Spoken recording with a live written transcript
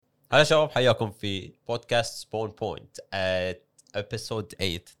هلا شباب حياكم في بودكاست سبون بوينت episode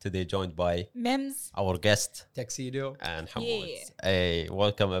 8. Today joined by Mims. our guest Tuxedo and Hamad. Yeah. Hey,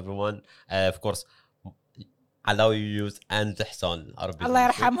 welcome everyone. Of course, allow you use and Ihsan Arabic. Allah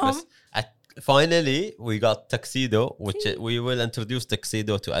yarhamhum. Finally, we got Tuxedo, which we will introduce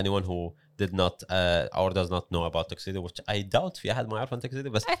Tuxedo to anyone who did not or does not know about Tuxedo, which I doubt في أحد ما يعرف عن Tuxedo,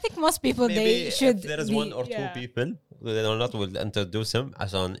 but I think most people maybe they should if there is be, one or two people that or not will introduce him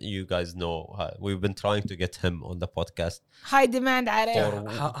عشان you guys know we've been trying to get him on the podcast high demand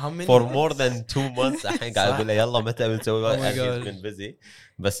عليه. how many for more than 2 months. الحين قاعد أقول له يلا متى بنسوي Oh my and he's God. been busy.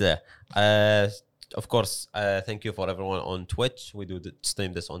 بس of course, thank you for everyone on Twitch. We do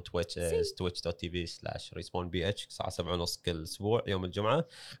stream this on Twitch. It's twitch.tv/respawnbh الساعة 7:30 كل أسبوع يوم الجمعة.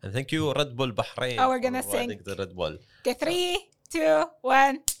 And thank you Red Bull Bahrain. Oh, we're gonna for providing sing. the Red Bull. Okay, 3, 2,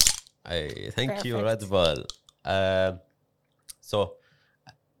 1. Hey, thank you Perfect. Red Bull. So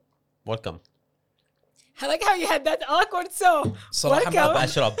welcome. I like how you had that awkward so. صراحة Welcome.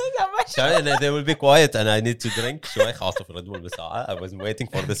 أشرب. Sorry, and they will be quiet and I need to drink. شوي خاطف Red Bull بساعة. I was waiting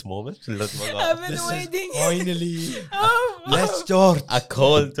for this moment. Red Bull. I've been This is waiting. finally Oh, let's start A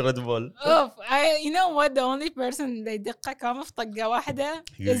cold Red Bull. you know what? The only person اللي يدقها كام في طقة واحدة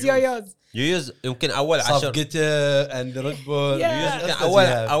is Yo-yos. yo-yos. You use يمكن أول 10 صفقته and the Red Bull Yeah. يمكن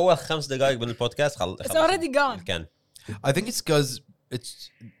أول 5 دقائق من البودكاست It's already gone. كان. I think it's because it's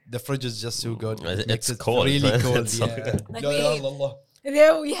the fridge is just so good. It makes It's it cold, really man. cold. It's Yeah. so good. Like لا we- لا الله.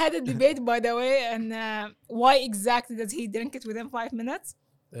 There we had a debate, by the way, and why exactly does he drink it within 5 minutes?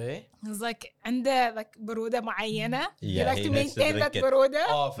 إيه. He was like عنده like برودة معينة. He Yeah, like he to needs to maintain drink that it. برودة.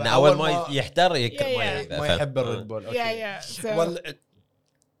 إن أول ما يحتر Yeah. ما يحب الريد بول. Yeah. So well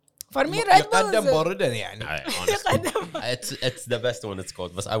for me, Red Bull يقدم is باردا يعني. It's the best when it's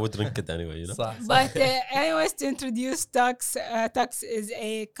cold, but I would drink it anyway, you know. صح. But anyways, to introduce Tux, Tux is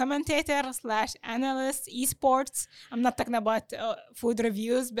a commentator / analyst, esports. I'm not talking about food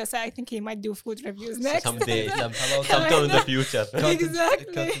reviews, but I think he might do food reviews next. Someday, sometime in the future.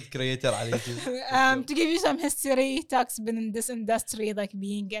 Exactly. Content creator على YouTube. To give you some history, Tux been in this industry, like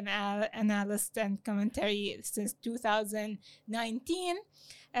being an analyst and commentary since 2019.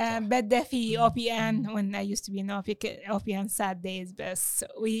 بدأ في OPN when I used to be in OPN sad days, but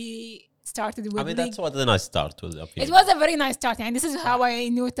we started with I mean, League. that's what a nice start was. It was a very nice start, and this is how I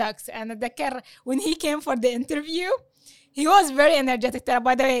knew Tux. And أتذكر when he came for the interview, he was very energetic.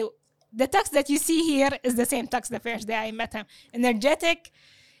 By the way, the Tux that you see here is the same Tux the first day I met him. Energetic,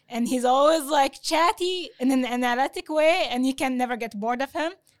 and he's always like chatty in an analytic way, and you can never get bored of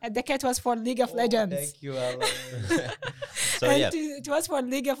him. أتذكر it was for League of Legends. Thank you, Alan. So And yeah, it was for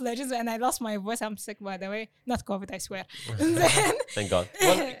League of Legends, and I lost my voice. I'm sick, by the way. Not COVID, I swear. And then thank God.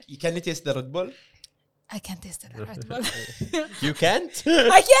 Well, can you taste the Red Bull? I can't taste it. Red Bull. You can't.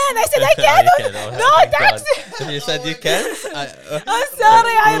 I can. I said I can. No, Tux. You said you can't. I'm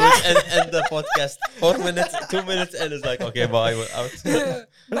sorry. And the podcast 4 minutes, 2 minutes, and it's like okay, bye, we're out.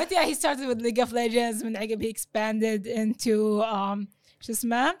 But yeah, he started with League of Legends. من عقب he expanded into شو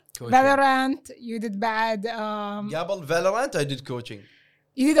اسمه Coaching. Valorant. You did bad. قبل Valorant I did coaching.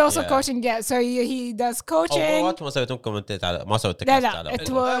 You did also Yeah. coaching. Yeah. So he does coaching. ما سويتم كومنتات على ما سويت لا، تكست لا، على it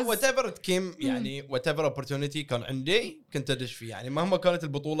was- whatever it came يعني whatever opportunity كان عندي كنت ادش فيه يعني مهما كانت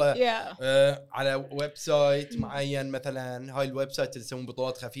البطوله Yeah. على ويب سايت معين مثلا هاي الويب سايت اللي يسوون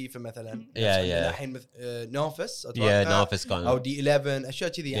بطولات خفيفه مثلا Yeah, yeah. الحين نوفس Yeah, نافس كان. او دي 11 اشياء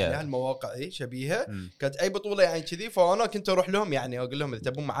كذي يعني Yeah. هالمواقع اي شبيهه كانت اي بطوله يعني كذي فانا كنت اروح لهم يعني اقول لهم اذا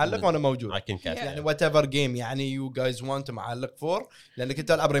تبون معلق وانا موجود I can catch. يعني whatever game يعني you guys want معلق فور لان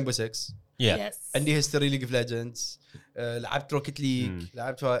كنت العب رينبو 6 Yeah. Yes. عندي هيستوري ليج اوف ليجندز لعبت روكيت ليج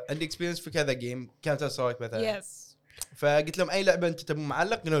لعبت عندي اكسبيرينس في كذا جيم كاونتر سترايك مثلا Yes. فقلت لهم اي لعبه انت تبون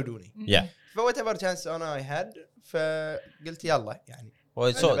معلق نودوني Yeah. فوات ايفر تشانس انا اي هاد فقلت يلا يعني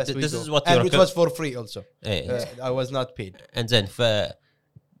Well, so best we this go. is what and you're it was for free also I was not paid and then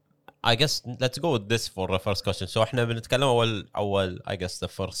I guess let's go with this for the first question. So احنا بنتكلم أول I guess the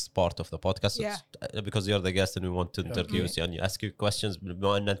first part of the podcast because you're the guest and we want to introduce you and you ask you questions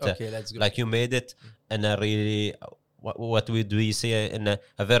بما أن أنت okay let's go like you made it in a really what would we say in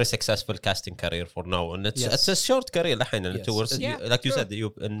a very successful casting career for now and it's a short career الحين and Yes. towards like you said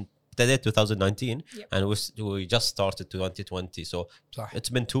you ابتديت 2019 and we just started 2020 so صح. it's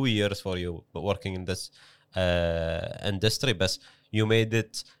been 2 years for you working in this industry but you made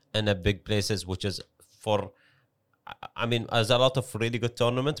it in a big places which is for I mean there's a lot of really good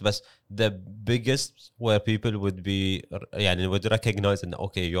tournaments but the biggest where people would be يعني would recognize and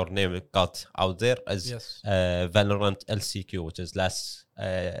okay your name got out there as Yes. Valorant LCQ which is last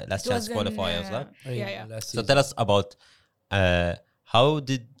chance qualifiers right? Yeah. Last So season. tell us about how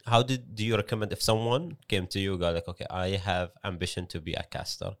did do you recommend if someone came to you قال لك okay I have ambition to be a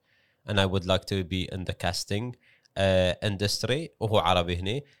caster and I would like to be in the casting industry وهو عربي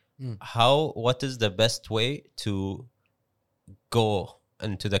هني what is the best way to go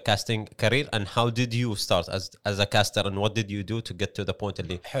into the casting career and how did you start as a caster and what did you do to get to the point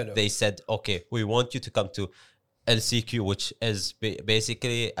اللي they said okay we want you to come to LCQ which is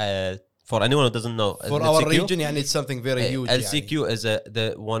basically for anyone who doesn't know for our region يعني it's something very huge LCQ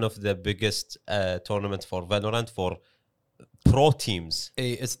يعني. is one of the biggest tournaments for Valorant for pro teams.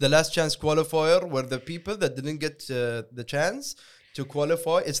 It's the last chance qualifier where the people that didn't get the chance to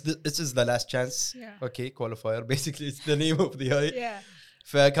qualify this is the last chance okay qualifier basically it's the name of the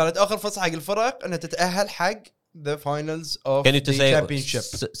فكانت آخر فرصة حق الفرق أنها تتأهل حق the finals of the championship.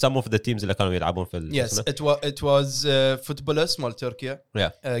 Some of the teams اللي كانوا يلعبون في yes it was Footballers مال تركيا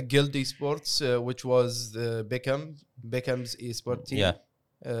Guild Esports which was Beckham's esport team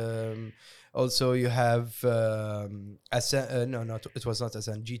also you have no it was not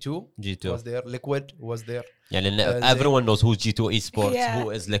Asan G2 was there Liquid was there يعني everyone knows who G2 Esports who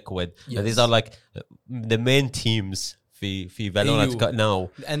is Liquid and these are like the main teams في Valorant now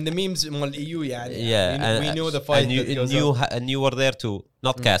and the memes مال EU يعني we know the fight and you were there to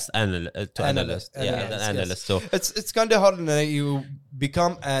not cast analyst so it's kind of hard when you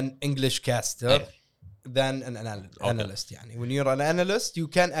become an English caster than an analyst يعني when you're an analyst you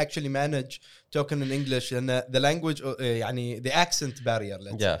can actually manage talking in English and the language يعني the accent barrier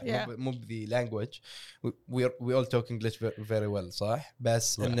let's say مو the language we all talk English very well صح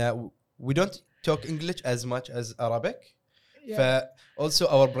بس we don't talk English as much as Arabic also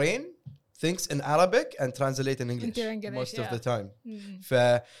our brain thinks in Arabic and translate in English most of the time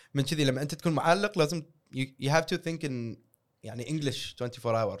فمن كذي لما أنت تكون معلق لازم you have to think in يعني English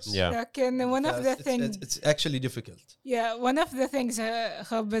 24 hours لكن one of the things it's actually difficult one of the things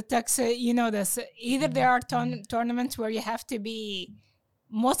خبتك you know this either there are tournaments where you have to be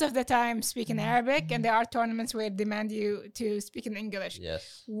most of the time speak in Arabic and there are tournaments where demand you to speak in English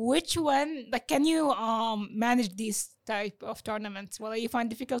which one like can you manage these type of tournaments well you find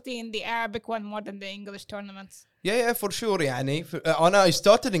difficulty in the Arabic one more than the English tournaments yeah for sure يعني أنا I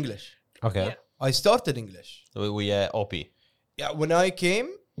started English I started English we OP when I came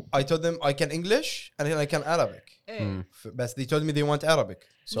I told them I can English and I can Arabic but they told me they want Arabic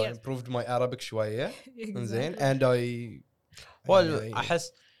so I improved my Arabic شوية زين and I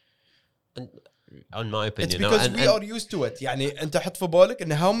أحس on my opinion it's because we are used to it يعني أنت حط في بالك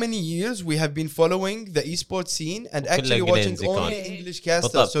إن how many years we have been following the esports scene and actually watching only English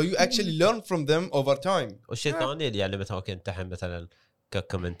casters so you actually learn from them over time والشيء الثاني اللي يعني مثلا كنت مثلا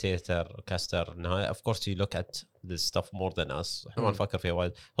ككومنتيتر كاستر of course you look at this stuff more than us احنا ما نفكر فيها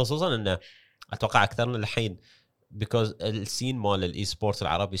وايد خصوصا إنه أتوقع أكثرنا الحين because السين مال الاي سبورت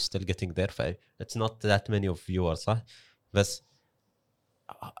العربي still getting there ف it's not that many of viewers صح بس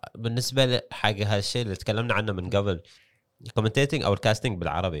بالنسبة لحق هالشيء اللي تكلمنا عنه من قبل commentating أو casting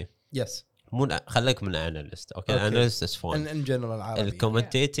بالعربي مو خليك من analyst analyst is fine in general العربي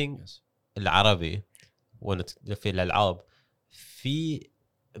commentating العربي في الألعاب في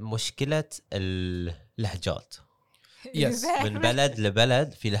مشكلة اللهجات من بلد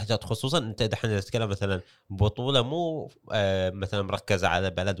لبلد في لهجات خصوصا انت دحين تتكلم مثلا بطوله مو مثلا مركزه على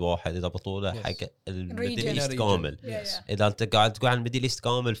بلد واحد اذا بطوله حق الميدل ايست كامل اذا انت قاعد تقول عن الميدل ايست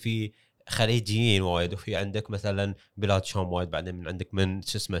كامل في خليجيين وايد وفي عندك مثلا بلاد شام وايد بعدين من عندك من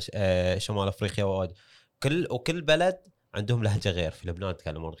شو اسمه شمال افريقيا وايد كل بلد عندهم لهجه غير في لبنان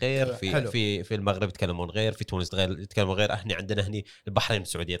يتكلمون غير في المغرب يتكلمون غير في تونس يتكلمون غير احنا عندنا هني البحرين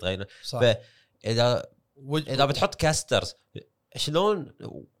السعوديه تغير فاذا بتحط كاسترز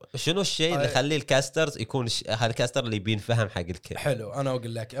شنو الشيء اللي يخلي الكاسترز يكون هذا الكاستر اللي بينفهم حق الكل حلو انا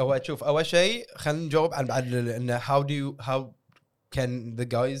اقول لك اول شيء خلينا نجاوب عن بعد انه how can the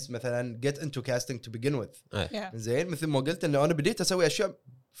guys مثلا get into casting to begin with زين مثل ما قلت انه انا بديت اسوي اشياء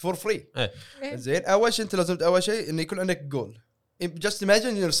for free زين اول شيء انت لازم اول شيء انه يكون عندك جول just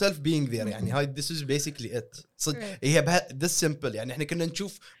imagine yourself being there يعني هاي this is basically it صدق هي this simple يعني احنا كنا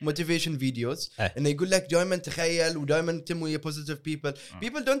نشوف motivation videos انه يقول لك دائما تخيل ودائما تم ويا positive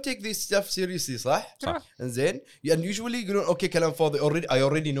people don't take this stuff seriously صح زين and usually يقولون اوكي كلام فاضي I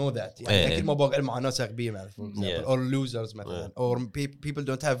already know that يعني اكيد ما بقعد مع ناس اغبياء مثلا or losers مثلا or people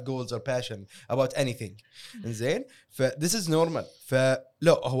don't have goals or passion about anything زين ف this is normal فلا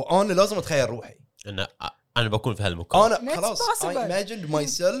هو انا لازم اتخيل روحي أنا بكون في هالمكان أنا خلاص I imagined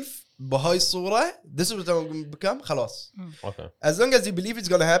myself بهاي الصورة this is what I'm become خلاص okay as long as you believe it's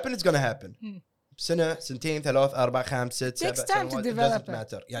gonna happen سنه سنتين 3 4 5 6 7 سنوات doesn't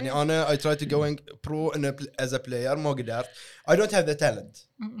matter يعني انا I try to going pro as a player ما قدرت I don't have the talent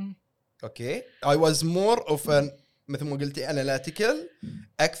اوكي I was more of an مثل ما قلتي analytical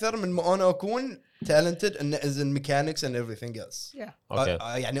اكثر من ما انا اكون talented in as in mechanics and everything else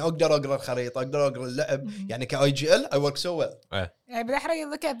يعني اقدر اقرا الخريطه اقدر اقرا اللعب يعني كاي جي ال I work so well يعني بالاحرى you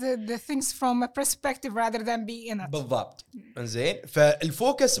look at the things from a perspective rather than be in it بالضبط انزين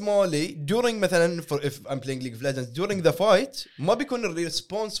فالفوكس مالي during مثلا if I'm playing League of Legends during the fight ما بيكون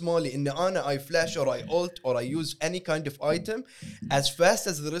الريسبونس مالي ان انا I flash or I ult or I use any kind of item as fast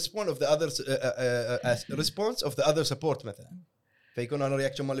as the response of the other response of the other support مثلا فيكون انا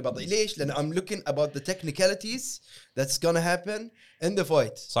رياكشن مالي بطيء ليش لان I'm looking about the technicalities that's gonna happen in the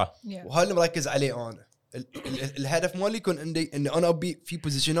fight صح وهذا اللي مركز عليه انا الهدف مالي يكون عندي ان انا ابي في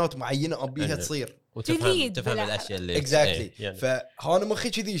بوزيشنات معينه ابيها تصير وتفهم الاشياء اللي اكزاكتلي يعني. فانا مخي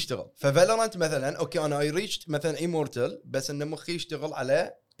كذي يشتغل ففالورانت مثلا اوكي انا اي ريتشد مثلا ايمورتال بس ان مخي يشتغل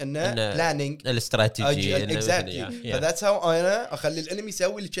على انه بلاننج الاستراتيجي اكزاكتلي فذاتس هاو انا اخلي الانمي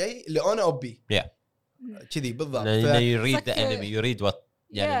يسوي الشيء اللي انا ابي كذي بالضبط you read the enemy you read what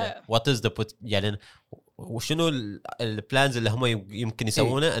يعني what is the put يعني وشنو البلانز اللي هم يمكن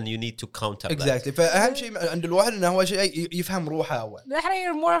يسوونه and you need to counter exactly فاهم شيء عند الواحد انه هو شيء يفهم روحه اول بالاحرى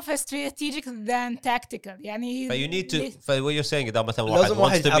you're more of a strategic than tactical يعني you need to what you're saying اذا مثلا واحد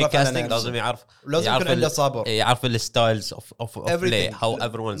wants to be casting لازم يعرف لازم يكون عنده صبر يعرف الستايلز of play how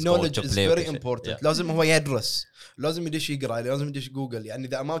everyone's going to play very important لازم هو يدرس لازم يدش يقرا لازم يدش جوجل يعني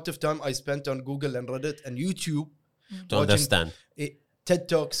the amount of time I spent on Google and Reddit and YouTube to understand TED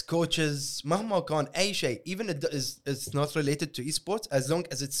Talks, coaches, مهما كان أي شيء even it's not related to esports as long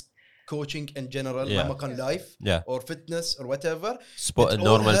as it's coaching in general مهما كان life or fitness or whatever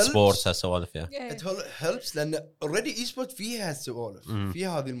normal sports هالسوالف it helps لأن already esports فيها هالسوالف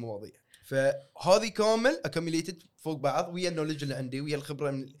فيها هذه المواضيع فهذه كامل accumulated فوق بعض ويا النولج اللي عندي ويا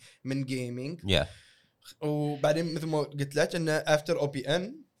الخبرة من gaming وبعدين مثل ما قلت لك إنه after OPN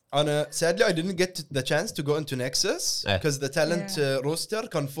أنا sadly I didn't get the chance to go into Nexus because the talent roster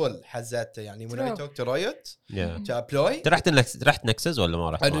كان full حزتها يعني when I talked to Riot to apply رحت Nexus ولا ما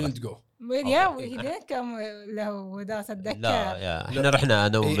رحت؟ I didn't go he didn't come له ذا صدق لا احنا رحنا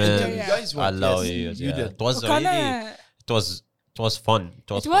انا ومن it was fun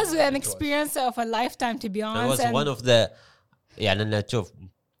it was an experience of a lifetime to be honest it was one of the يعني أنا تشوف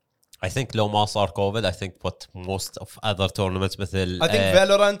I think لو ما صار COVID I think what most of other tournaments مثل I think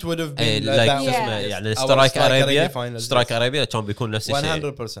Valorant would have been يعني Strike Arabia كان بيكون نفس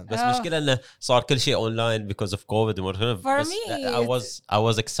الشيء 100% بس مشكلة إنه صار كل شيء online because of COVID For me I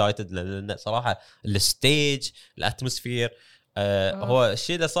was excited لأن صراحة الستيج الاتموسفير هو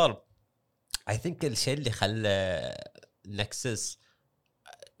الشيء اللي صار I think الشيء اللي خلى Nexus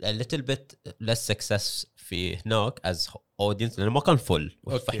a little bit less success في هناك as audience لأنه ما كان فل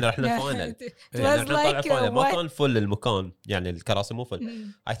فإحنا رحنا فاينل ما كان فل المكان يعني الكراسي مو فل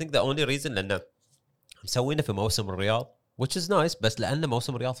I think the only reason لأنه مسوينا في موسم الرياض which is nice بس لأن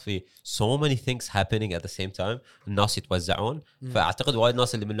موسم الرياض في so many things happening at the same time الناس يتوزعون فأعتقد وايد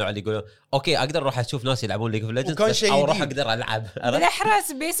ناس اللي من النوع اللي يقولوا أوكي أقدر أروح أشوف ناس يلعبون League of Legends أو أروح أقدر ألعب بالأحرى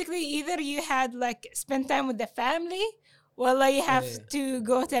basically either you had like spend time with the family والله you have to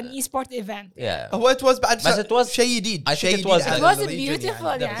go to an e-sport event. هو it was بعد بس it was شيء جديد. I think it was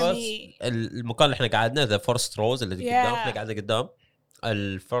beautiful يعني. المكان اللي احنا قعدنا the first rows اللي قدام احنا قاعدين قدام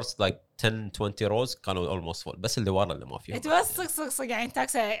ال first like 10-20 rows كانوا almost full بس اللي ورا اللي ما فيهم. It was صق يعني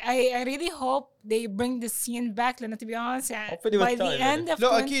تاكسي. I really hope they bring the scene back لأن to be honest يعني by the end of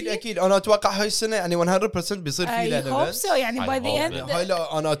لا أكيد أنا أتوقع هاي السنة يعني 100% بيصير في I hope so يعني by the end. هاي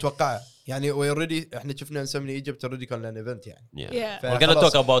لا أنا أتوقع. يعني already احنا شفنا نسمي ايجيبت already كان لان ايفنت يعني we're gonna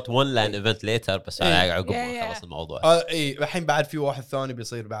talk about one LAN event later بس عقب ما خلص الموضوع اي الحين بعد في واحد ثاني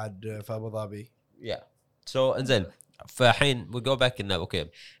بيصير بعد في ابو ظبي so انزين فالحين we go back انه okay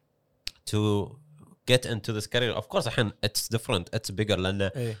to get into this career of course الحين it's different it's bigger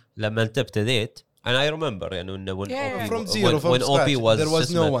لان لما انت ابتديت and I remember يعني انه when OP was there was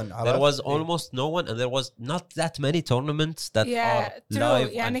no one there was almost no one and there was not that many tournaments that are live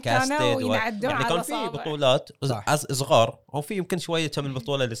يعني and casted يعني كان في بطولات صغار او في يمكن شويه كم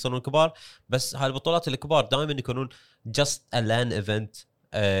البطوله اللي يصيرون كبار بس هالبطولات الكبار دائما يكونون just a LAN event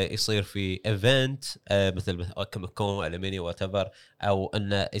يصير في event مثل كوميكون ألماني whatever او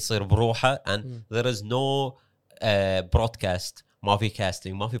انه يصير بروحه and there is no broadcast ما في casting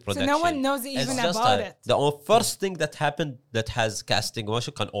ما في production so no one knows even about it the first thing that happened that has casting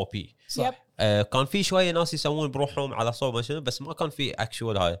وشو كان OP كان في شويه ناس يسوون بروحهم على صوب ما شنو بس ما كان في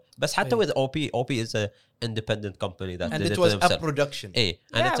اكشوال هاي بس حتى with OP is a independent company that and did it it was a themselves. production ايه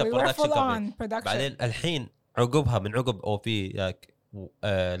and it's a we were production full company. on production. بعدين الحين عقبها من عقب OP like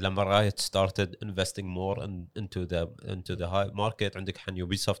لما رايت started investing more into the high market عندك حن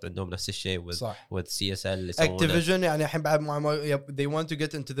يوبيسوفت عندهم نفس الشيء with CSL اللي Activision يعني الحين بعد they want to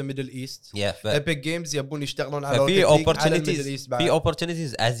get into the Middle East. Epic Games يبون يشتغلون على في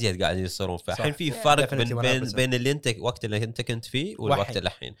opportunities ازيد قاعدين يصيرون فالحين في فرق بين اللي انت وقت اللي انت كنت فيه والوقت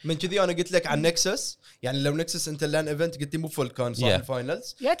الحين من كذي انا قلت لك عن نكسس يعني لو نكسس انت لان ايفنت قلت لي مو فول كان صار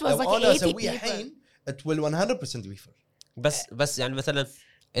الفاينلز لو انا اسويها الحين it will 100% be full. بس يعني مثلا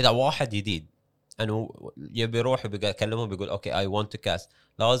اذا واحد جديد انه يبي يروح يكلمهم بيقول اوكي I want to cast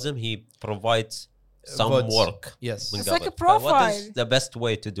لازم he provides some work yes it's like a profile. What is the best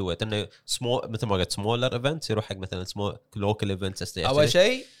way to do it انه small مثل ما قلت smaller events يروح حق مثلا small local events اول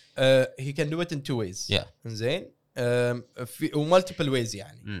شيء he can do it in two ways زين في multiple ways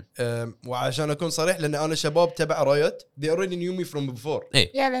يعني وعشان اكون صريح لان انا شباب تبع رايت they already knew me from before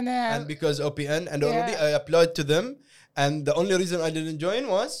and because OPN and already I applied to them and the only reason I didn't join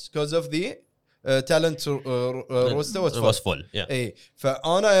was because of the talent roster was full اي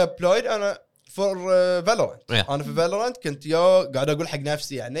فانا applied انا for Valorant انا في Valorant كنت قاعد اقول حق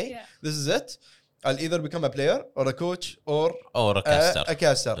نفسي يعني this is it I'll either become a player or a coach or a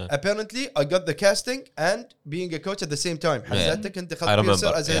caster. Apparently, I got the casting and being a coach at the same time. حزتك كنت خدت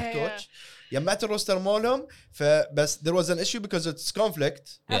بيرسر as a head coach. جمعت الروستر مالهم فبس there was an issue because it's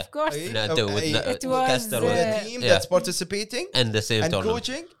conflict. Of course. It was a team that's participating and the same and tournament.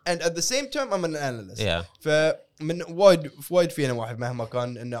 coaching and at the same time I'm an analyst. Yeah. فمن وايد فينا واحد مهما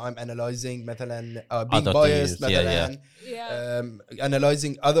كان إنه I'm analyzing مثلا being other biased teams. مثلا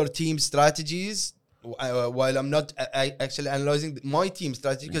analyzing other team strategies while I'm not actually analyzing my team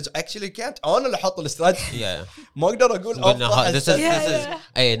strategy because actually can't أنا اللي حط الاستراتيجي ما أقدر أقول this is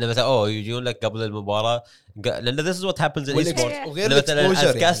أي إنه مثلا يجون لك قبل المباراة لأن this is what happens in esports وغير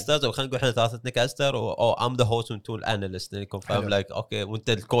الexposure كاسترز وخلينا نقول إحنا ثلاثتنا كاستر I'm the host وانتو الاناليست نكون فاهم like أوكي وانت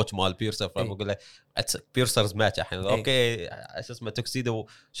الكوتش مال بيرسر فبقول لك it's بيرسر's match الحين أوكي أساس ما تكسيدو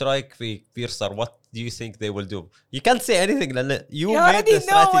شو رأيك في بيرسر what do you think they will do you can't say anything لأن you made the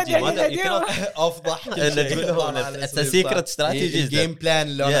strategy أفضح it's a secret strategy game plan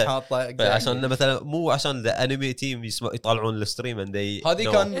اللي أنا حاطه عشان مثلا مو عشان the enemy team يطلعون الستريم and they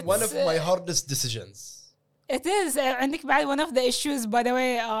هذه كان one of my hardest decisions. It is. عندك بعد one of the issues by the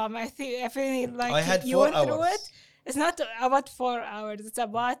way I feel like I had you 4 went through hours. it. It's not about 4 hours. It's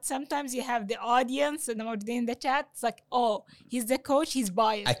about sometimes you have the audience and موجودين in the chat. It's like he's the coach, he's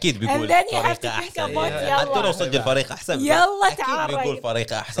biased. أكيد بيقول and then you have to think about حتى لو صدق الفريق أحسن يلا تعال أكيد بيقول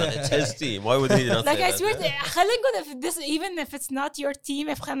فريق أحسن it's his team why would he not like I say swear خلينا نقول if this even if it's not your team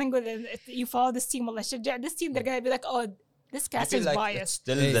if خلينا نقول you follow this team والله شجع this team they're gonna be like this cast is biased.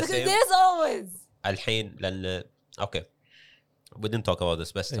 Still the same. There's always الحين لأن okay we didn't talk about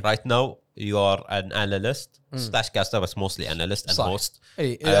this but right now you are an analyst slash caster but mostly analyst and host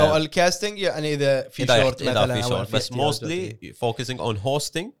أو الكاستنج يعني إذا في short مثلا but mostly focusing on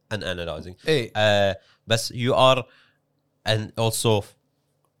hosting and analyzing but you are and also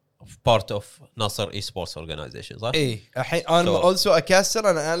part of Nasser Esports organization صح؟ الحين I'm also a caster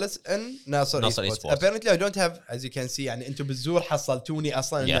and analyst in Nasser Esports. Apparently I don't have as you can see يعني أنتم بالزور حصلتوني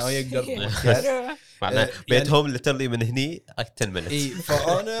أصلا إنه يقدر معنا بيتهم literally من هني 10 minutes.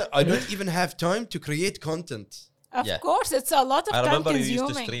 فأنا I don't even have time to create content. Of course it's a lot of time consuming. I remember you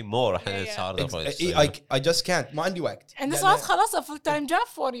used to stream more and it's harder for you. I just can't ما عندي وقت. And this was خلاص a full-time job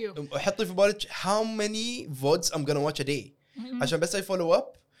for you. حطي في بالك how many VODs I'm gonna watch a day. عشان بس I follow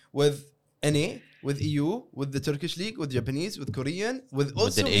up with NA, with EU, with the Turkish League, with Japanese, with Korean, with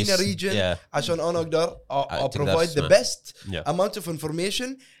also in a region عشان أنا أقدر provide the best amount of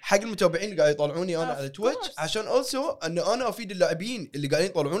information حق المتابعين اللي قاعد يطلعوني أنا على تويتش عشان also أن أنا أفيد اللاعبين اللي قاعدين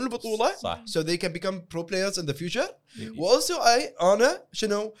يطلعون البطولة so they can become pro players in the future also أنا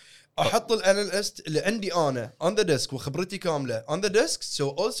شنو احط الاناليست اللي عندي انا on the desk وخبرتي كامله on the desk so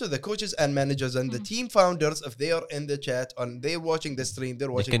also the coaches and managers and the team founders if they are in the chat and they're watching the stream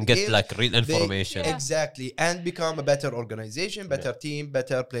they're watching they can get like real information exactly and become a better organization better team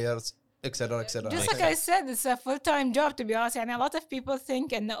better players etc just like I said it's a full-time job to be honest and a lot of people think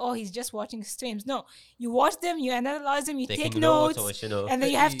and he's just watching streams no you watch them you analyze them you take notes and then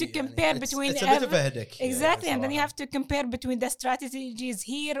you have to compare between it's a bit of a headache exactly and then you have to compare between the strategies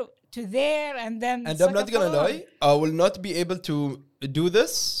here to there and then and I'm not gonna lie I will not be able to do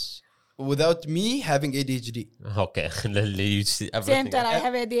this without me having ADHD. Okay. اللي same everything. time I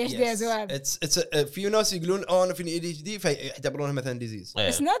have ADHD as well. It's في ناس يقولون انا فيني ADHD فيعتبرونها مثلا disease.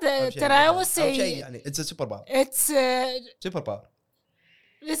 Yeah. It's not a أو شيء ترى I مثلاً. would أو say شيء يعني it's a superpower. Superpower.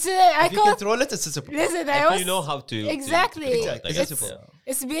 it's I If you call control it, it's a superpower. listen I If was you know how to Exactly. Exactly. It's, It's a superpower.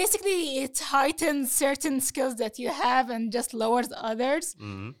 it's basically it heightens certain skills that you have and just lowers others.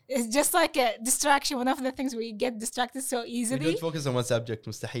 It's just like a distraction. One of the things we get distracted so We easily. don't focus on one subject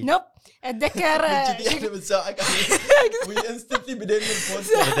مستحيل. Nope. اتذكر كذي احنا من ساعة we instantly بدينا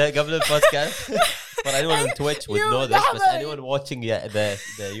البودكاست. قبل البودكاست. For anyone on Twitch would know this, but لحظة. anyone watching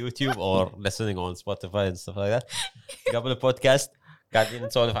the YouTube or listening on Spotify and stuff like that, قبل البودكاست قاعدين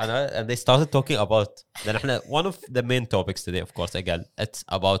نسولف عنها and they started talking about then احنا one of the main topics today of course again it's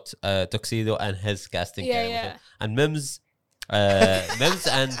about Tuxedo and his casting Yeah, career. yeah. And Mims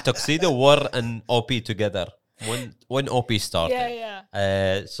and Tuxedo were an OP together when OP started.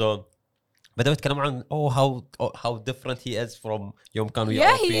 yeah. So بدأوا يتكلموا عن how different he is from يوم كانوا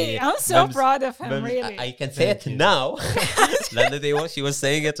Yeah, OP. I'm so proud of him, really. I can say it now. لأن she was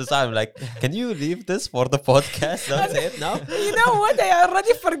saying it to Sam like, can you leave this for the podcast? Don't say it now. You know what? I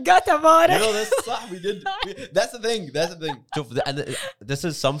already forgot about You it. know this صح we did. That's the thing. That's the thing. شوف and this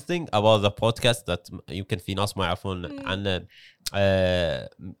is something about the podcast that يمكن في ناس ما يعرفون عنه.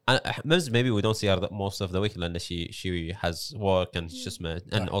 Maybe we don't see her most of the week لأن she has work and شو اسمه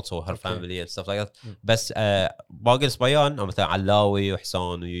and also her family and stuff like that. بس باقي الصبيان أو مثلا علاوي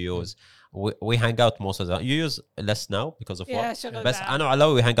وحسان ويوز we hang out most of the time. You use less now because of work. شغل بس معاه. أنا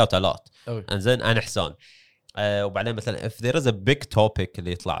وعلاوي we hang out a lot. Okay. And then أنا حسان. وبعدين مثلا if there is a big topic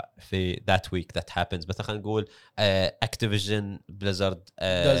اللي يطلع في that week that happens مثلا خلينا نقول Activision Blizzard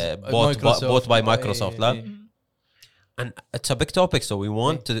bought by Microsoft لا and it's a big topic so we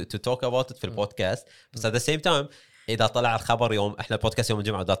want to talk about it في البودكاست بس at the same time إذا طلع الخبر يوم إحنا البودكاست يوم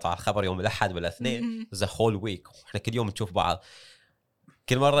الجمعة إذا طلع الخبر يوم الأحد والاثنين there's a whole week إحنا كل يوم نشوف بعض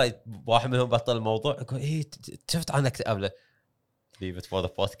كل مرة واحد منهم بطل الموضوع يقول إيه شفت عنك قبله leave it for the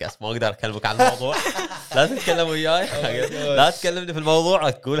podcast ما أقدر أكلمك عن الموضوع لا تتكلم وياي لا تكلمني في الموضوع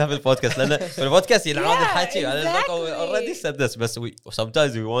تقولها في البودكاست لأن في البودكاست ينعاد الحكي أنا already said this but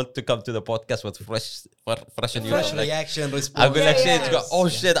sometimes we want to come to the podcast with fresh and Fresh reaction response. أقول لك شيء Yes. تقول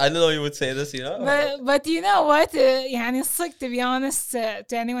oh shit I didn't know you would say this you know But you know what? يعني الصدق to be honest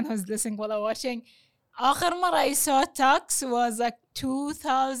to anyone who's listening while watching آخر مرة I saw Tux was like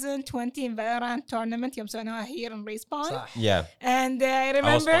 2020 in Valorant tournament يوم سويناها here in Respawn. صح. yeah And I I was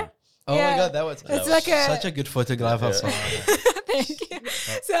remember fun. Oh my Yeah. god, that was It's like a- such a good photograph. Yeah. thank you.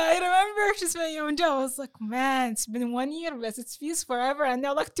 So I remember just when you I was like, man, it's been 1 year, but it feels forever. And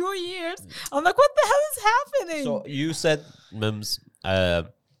now like 2 years. I'm like, what the hell is happening? so you said Mims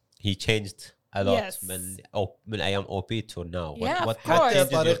he changed a lot Yes. من أيام OP to now Yeah, what of course.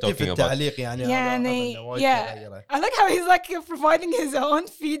 changes you're طريقتي في talking about التعليق يعني يعني هذا وايد yeah تغيرت. I like how he's like providing his own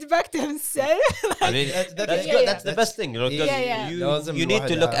feedback to himself. I mean That's that's yeah, good yeah. that's the best thing you know, because Yeah, yeah. لازم you need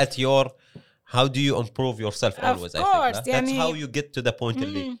to الواحد look at your how do you improve yourself Of always I course, think that's يعني- how you get to the point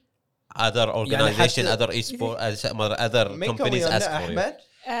اللي other يعني organization حتى- other esport other من companies كان ask ويانا for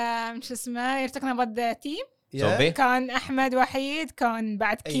you احمد شو اسمه you're talking about the team زومبي كان احمد وحيد كان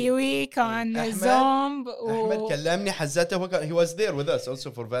بعد أي. كيوي كان أحمد- زومب احمد كلمني حزته هو كان he was there with us also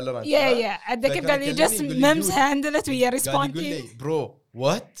for Valorant. yeah اتذكر فكان قال لي يكلمني just يقول لي mems dude. handle it ويا قاعد respawn يقول لي team bro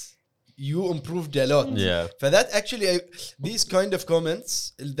what you improved a lot. yeah فذات actually these kind of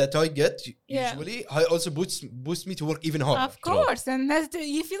comments that I get Yeah. usually I also boost me to work even harder. of course and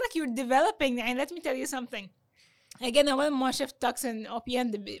you feel like you're developing and let me tell you something again أول ما شفت Tux and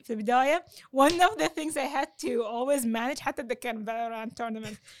OPN في البداية one of the things I had to always manage حتى ده كان Valorant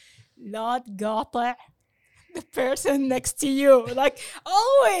tournament لا تقاطع the person next to you like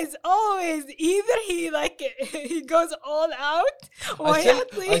always either he goes all out or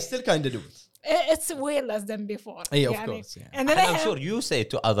I still kind of do it. it's way less than before Yeah, of يعني. course, yeah. and then and I I'm have, sure you say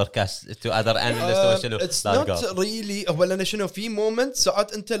to other analysts شنو It's لا not تقاطع. really هو لأن شنو في moment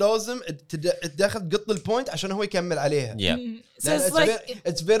ساعات أنت لازم تدخل تقط البوينت عشان هو يكمل عليها. yeah so لأن it's like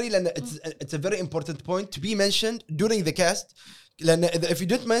it's very لأن it's a very important point to be mentioned during the cast. لأن if you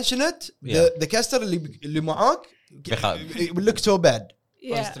don't mention it the caster اللي معاك it will look so bad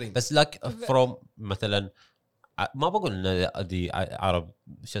on yeah stream. بس like from مثلا ما بقول ان دي عرب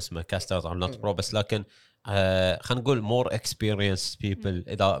شو اسمه كاسترز او نوت برو بس لكن خلينا نقول more experienced people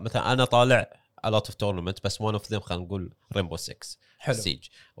اذا مثلا انا طالع a lot of tournaments بس one of them خلينا نقول Rainbow Six حلو. Siege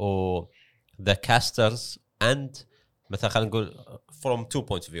و the casters and مثلا خلينا نقول from 2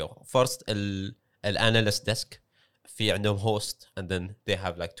 points of view first الاناليست ديسك في عندهم host and then they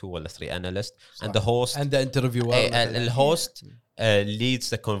have like 2 or 3 analysts and the host and the interviewer الهوست leads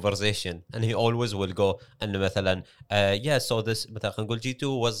the conversation and he always will go and مثلا yeah so this مثلا خلينا نقول G2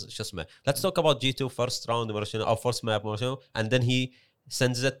 was شو اسمه let's talk about G2 first round or first map and then he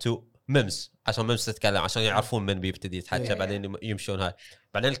sends it to memes عشان memes تتكلم عشان يعرفون من بيبتدي يتحكى بعدين يمشون هاي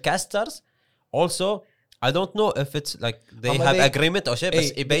بعدين الكاسترز also I don't know if it's like they have agreement or شيء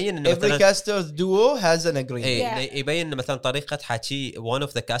بس يبين إنه every caster's duo has an agreement. يبين إنه مثلا طريقة حكي one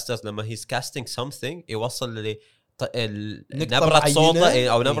of the casters لما he's casting something يوصل لي نبرة صوته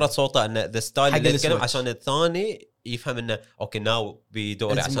أو نبرة صوته إن the style اللي يتكلم عشان الثاني يفهم إنه okay now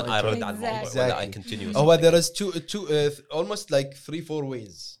بدوري عشان أرد على الموضوع ولا I continue. Oh, there is two almost like 3-4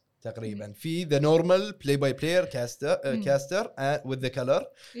 ways. تقريبا في the normal play by player caster with the color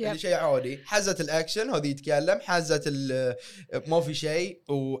اللي شيء عادي حزت الاكشن هذه يتكلم حزت ما في شيء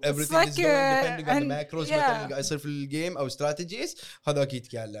و everything is going depending on the macros مثلا قاعد يصير في الجيم او strategies هذاك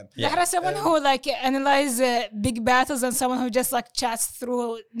يتكلم. There is someone who like analyze big battles and someone who just like chats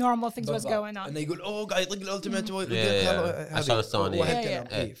through normal things what's going on. انه يقول اوه قاعد يطق الالتيميت عشان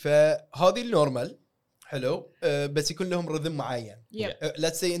الثاني فهذه النورمال حلو بس يكون لهم رذم معين.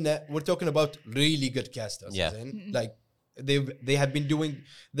 Let's say in we're talking about really good casters. Like they have been doing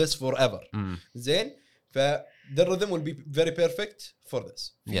this forever. زين the rhythm will be very perfect for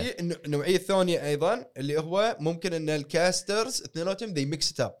this. في النوعية الثانية أيضا اللي هو ممكن إن الكاسترز اثنيناتهم they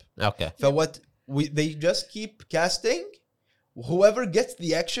mix it up. Okay. what they just keep casting. Whoever gets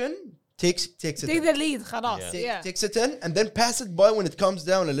the action takes it. Take the lead خلاص. Takes it in and then pass it by when it calms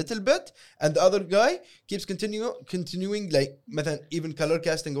down a little bit and the other guy keeps continuing like مثلا even color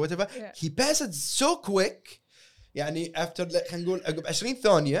casting or whatever. He passes so quick يعني after خلينا نقول عقب 20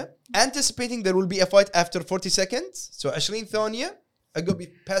 ثانية anticipating there will be a fight after 40 seconds. So 20 ثانية عقب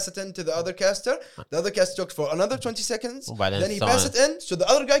pass it in to the other caster. The other caster talks for another 20 seconds. Then he pass it in so the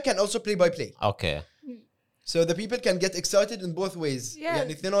other guy can also play by play. Okay. So the people can get excited in both ways.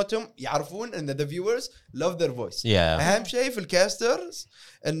 يعني اثنيناتهم يعرفون ان the viewers love their voice. أهم شيء في الكاسترز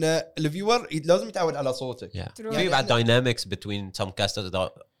ان الفيور لازم يتعود على صوتك. في بعد dynamics between some casters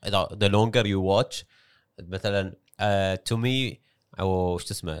the longer you watch مثلا to me أو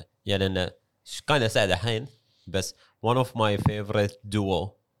شو اسمه يعني أنا كان أساعد الحين بس one of my favorite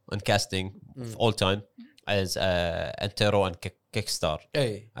duo in casting of all time is Antero and Kickstar.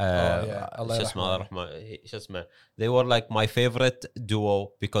 شو اسمه they were like my favorite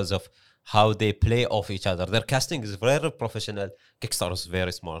duo because of how they play off each other. Their casting is very professional. Kickstar is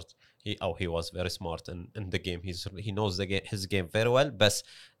very smart. He was very smart in the game. He knows his game very well. But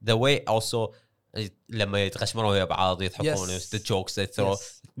the way also لما يتغشمروا ويا بعض يضحكون the jokes they throw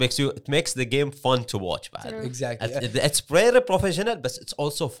it makes the game fun to watch. Exactly. It's very professional but it's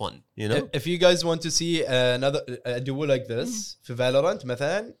also fun, you know. If you guys want to see another duo like this for Valorant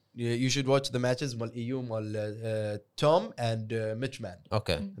مثلا you should watch the matches مال EU مال Tom and Mitchman.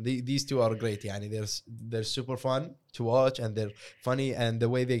 Okay. These two are great يعني they're super fun to watch and they're funny and the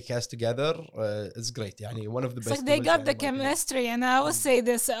way they cast together is great يعني one of the best. Like they got the chemistry and I will say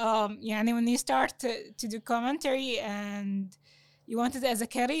this يعني when you start to do commentary and you want it as a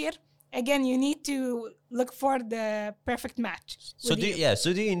career again you need to look for the perfect match. So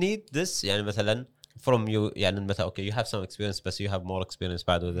do you need this يعني مثلا from you يعني مثلا okay you have some experience but you have more experience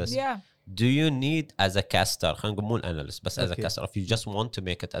بعد with this. Do you need as a caster خلينا نقول مو analyst بس as a caster if you just want to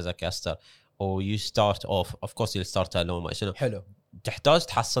make it as a caster or you start off of course you'll start alone ما شنو حلو تحتاج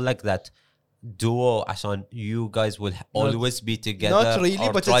تحصل لك that duo عشان you guys will always be together not really,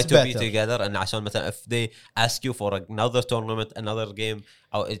 or but try it's to better. be together and عشان مثلا if they ask you for another tournament another game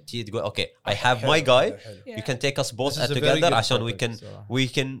أو تقول okay I have my guy you can take us both together عشان we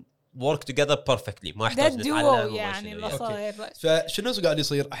can work together perfectly ما يحتاج نتعلم يعني المصاير. فشنو قاعد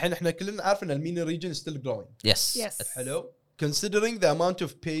يصير الحين احنا كلنا عارف ان المينا region is still growing. Yes. حلو considering the amount of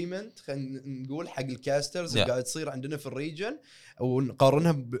payment خلينا نقول حق الكاسترز اللي قاعد تصير عندنا في الريجن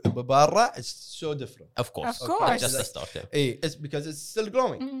ونقارنها ببارة it's so different. Of course. Just a start. It's because it's still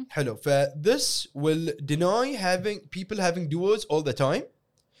growing. حلو this will deny having people having duos all the time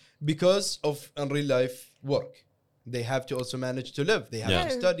because of in real life work. They have to also manage to live. They have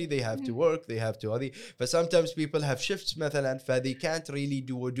to study. They have to work. They have to but sometimes people have shifts مثلا they can't really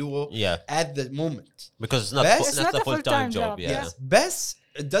do a duo at the moment because it's not a full-time job. Yes, but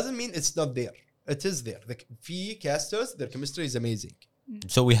it doesn't mean it's not there. It is there. في casters their chemistry is amazing.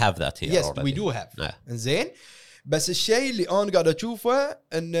 So we have that here. Yes, already. we do have. إنزين بس الشيء اللي أنا قاعد أشوفه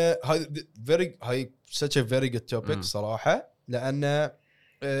إن هاي such a very good topic صراحة لأن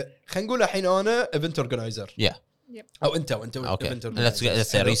خلينا نقول الحين أنا event organizer. أو أنت okay. Let's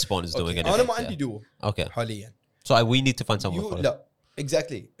say Respawn is doing it. أنا ما عندي duo okay. حاليا. So we need to find someone for لا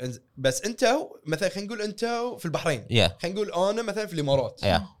اكزاكتلي بس انت مثلا خلينا نقول انت في البحرين yeah خلينا نقول انا مثلا في الامارات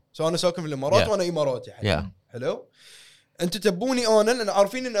yeah سو انا ساكن في الامارات Yeah. وانا اماراتي yeah حلو انتوا تبوني انا لان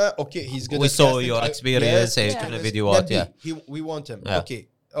عارفين انه اوكي هيز جود we saw your experience شفنا فيديوهات yeah we want him Yeah. اوكي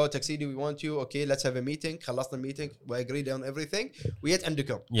تاكسيدي we want you اوكي let's have a meeting خلصنا الميتنج we agreed on everything ويت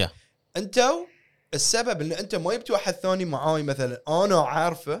عندكم yeah انتوا السبب ان انت ما جبت واحد ثاني معاي مثلا انا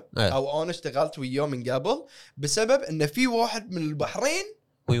عارفه او انا اشتغلت وياه من قبل بسبب ان في واحد من البحرين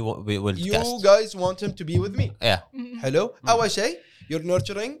we will you cast guys want him to be with me yeah حلو اول شيء you're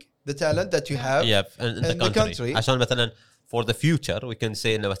nurturing the talent that you have yeah in the country عشان مثلا for the future we can say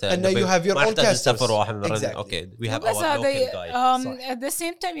إنه مثلا and you have your own casters سفر واحد من exactly. okay we have بس our هذا local guy at the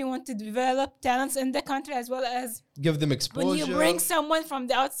same time you want to develop talents in the country as well as give them when exposure you bring someone from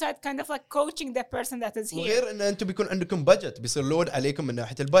the outside kind of like coaching the person that is here. وغير ان انتم بيكون عندكم بادجت بيصير لود عليكم من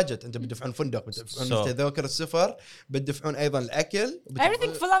ناحيه البادجت انتم بتدفعون فندق بتدفعون تذاكر السفر بتدفعون ايضا الاكل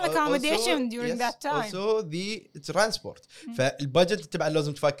everything full on accommodation during that time also the transport فالبادجت تبع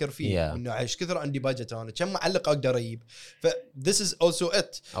لازم تفكر فيه Yeah. انه ايش كثر عندي بادجت انا كم معلق اقدر اجيب ف this is also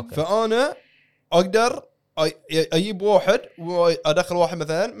it Okay. فانا اقدر اجيب واحد وادخل واحد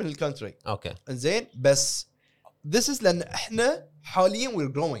مثلا من الكونتري okay زين بس this is لان احنا حاليا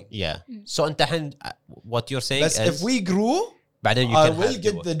we're growing yeah so انت الحين what you're saying بس is if we grew بعدين you I can will have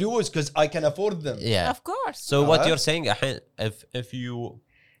get your- the duos because I can afford them yeah of course so what you're saying الحين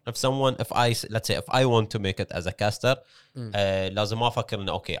let's say if I want to make it as a caster لازم ما افكر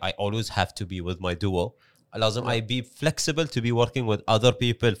انه okay I always have to be with my duo لازم I be flexible to be working with other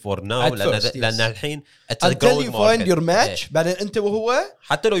people for now At first, yes. لان الحين it's a until growing you find market. your match Yeah. بعدين انت وهو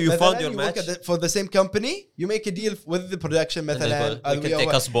حتى لو you مثلاً found your you work match for the same company you make a deal with the production مثلا we can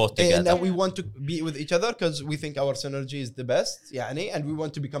take us both and together we want to be with each other because we think our synergy is the best يعني and we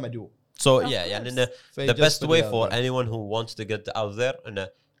want to become a duo so yeah يعني إنه the just best put way it out for there. anyone who wants to get out there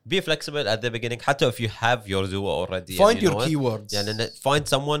إنه be flexible at the beginning حتى if you have your duo already find you your know it. keywords يعني إنه find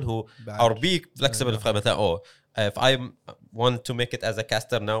someone who بعد. or be flexible مثلا if I want to make it as a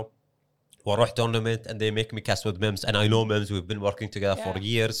caster now واروح tournament and they make me cast with Mims and I know Mims we've been working together for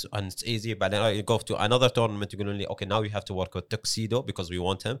years and it's easy بعدين I go to another tournament يقولون لي okay now you have to work with Tuxedo because we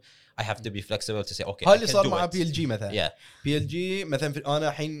want him I have to be flexible to say okay هاي I اللي can صار do مع it. بي ال جي مثلا yeah بي ال جي مثلا انا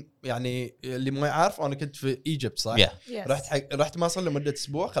الحين يعني اللي ما يعرف انا كنت في ايجيبت صح yeah yes. رحت مصر لمده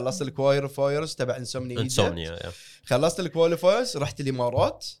اسبوع خلصت الكوايرفايرز تبع انسومنيا insomnia yeah. خلصت الكواليفايرز رحت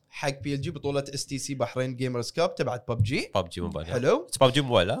الامارات حق بي ال جي بطوله اس تي سي بحرين جيمرز كاب تبعت ببجي PUBG موبايل حلو it's PUBG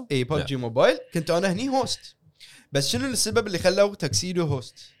موبايل ها اي ببجي موبايل كنت انا هني هوست بس شنو السبب اللي خلوا تاكسيدو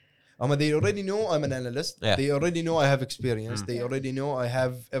هوست اما they already know I'm an analyst Yeah. they already know I have experience they already know I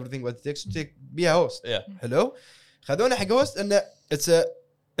have everything what it takes to be a host yeah حلو خذونا حق هوست انه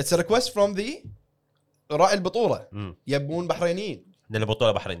it's a request from the راعي البطوله يبون بحرينيين إن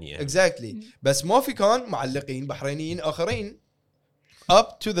البطولة بحرينية exactly بس ما في كان معلقين بحرينيين اخرين up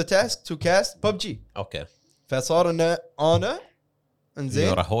to the task to cast PUBG okay فصار انه انا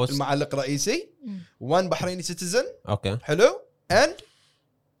انزين You're a host. المعلق الرئيسي وان بحريني سيتيزن okay حلو and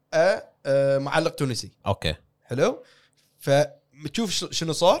معلق تونسي okay حلو فتشوف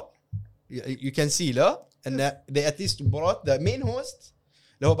شنو صار you can see لا ان they at least brought the main host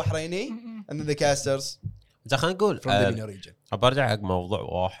اللي هو بحريني and then the casters إذا خلينا نقول from the MENA region برجع حق موضوع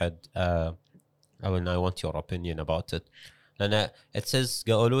واحد and I want your opinion about it لأن it says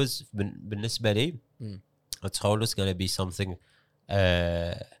always بالنسبة لي it's always gonna be something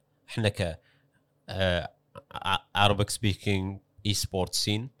احنا ك Arabic speaking e-sport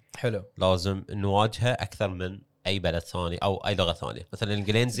scene حلو لازم نواجهه أكثر من أي بلد ثاني أو أي لغة ثانية مثلا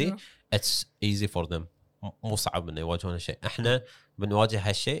الإنجليزي it's easy for them مو صعب إنه يواجهون هالشيء احنا بنواجه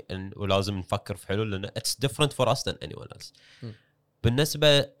هالشيء ولازم نفكر في حلول لأن it's different for us than anyone else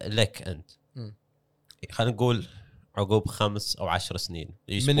بالنسبة لك أنت خلينا نقول عقب 5 أو 10 سنين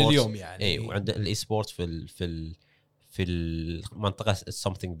من اليوم يعني اي وعندنا الاي سبورت في المنطقه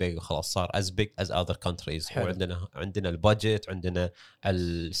something big خلاص صار as big as other countries حلو. وعندنا البادجت عندنا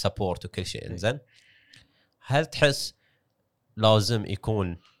السبورت وكل شيء انزين هل تحس لازم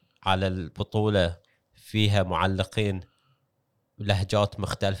يكون على البطوله فيها معلقين لهجات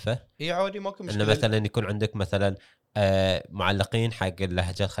مختلفه اي عادي ماكو مشكله انه مثلا يكون عندك مثلا معلقين حق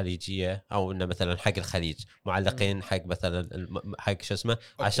اللهجه الخليجيه او انه مثلا حق الخليج معلقين حق مثلا حق شو اسمه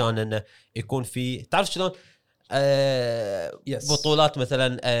عشان انه يكون في تعرف شلون بطولات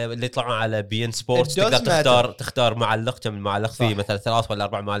مثلا اللي يطلعون على بي ان سبورتس تقدر تختار معلق كم معلق فيه مثلا 3 ولا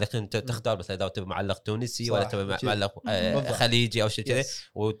 4 معلقين تختار مثلا اذا تبي معلق تونسي ولا تبي معلق خليجي او شيء كذا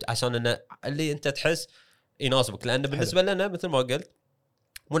وعشان انه اللي انت تحس يناسبك لان بالنسبه لنا مثل ما قلت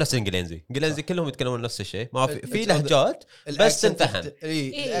مو نفس الانجليزي كلهم يتكلمون نفس الشيء، ما في لهجات بس تنفهم.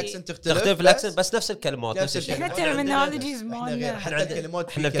 الاكسنت تختلف الاكسنت بس نفس الكلمات نفس الشيء. احنا terminologies غير، حتى الكلمات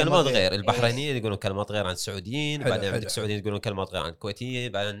احنا الكلمات غير. البحرينيين يقولون كلمات غير عن السعوديين، بعدين عندك السعوديين يقولون كلمات غير عن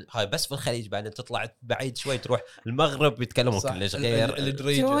الكويتيين، بعدين هاي بس في الخليج، بعدين تطلع بعيد شوي تروح المغرب يتكلمون كلش غير،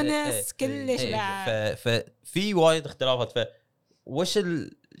 تونس كلش بعد. ففي وايد اختلافات. وش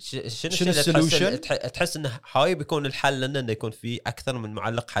شنو السولوشن؟ تحس انه هاي بيكون الحل انه يكون في اكثر من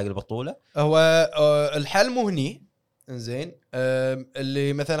معلق حق البطوله؟ هو الحل مو هني انزين.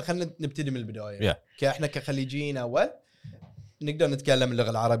 اللي مثلا خلينا نبتدي من البدايه. احنا كخليجيين اول نقدر نتكلم اللغه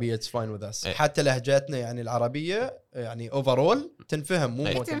العربيه اتس فاين وذ اس، حتى لهجاتنا يعني العربيه يعني اوفرول تنفهم،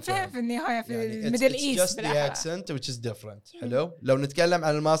 مو تنفهم في النهايه في الميدل ايست بالاكسنت which is different. حلو. لو نتكلم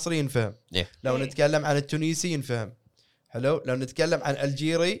عن المصري نفهم، لو نتكلم عن التونسي نفهم، حلو. لو نتكلم عن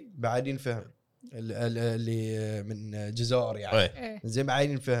الجيري بعدين فهم اللي من الجزائر يعني زين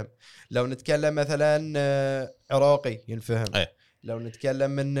بعدين نفهم. لو نتكلم مثلا عراقي ينفهم. لو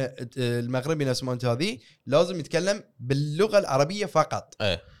نتكلم من المغربي نفس ما انت هذه لازم يتكلم باللغه العربيه فقط.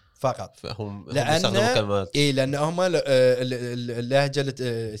 فقط. هم يستخدموا كلمات لان هم اللهجه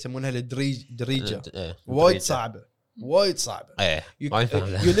اللي يسمونها الدريجه وايد صعبه. وايد صعبه.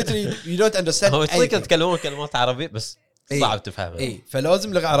 you literally you don't understand. هو يتكلمون كلمات عربيه بس صعب تفهمها.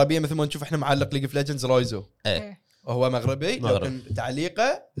 فلازم لغه عربيه. مثل ما نشوف احنا معلق ليج اوف ليجندز رايزو هو مغربي لكن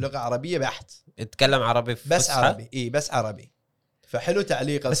تعليقه لغه عربيه بحت، يتكلم عربي بس عربي. بس عربي. فحلو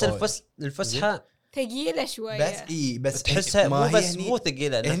تعليقه. بس الفصحى ثقيله شويه. بس تحسها مو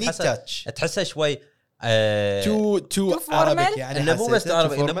ثقيله، تحسها شوي تو عربي يعني. انه مو بس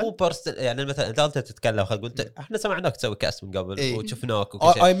عربي، انه مو يعني مثلا انت تتكلم خل قلت احنا سمعناك تسوي كاست من قبل وشفناك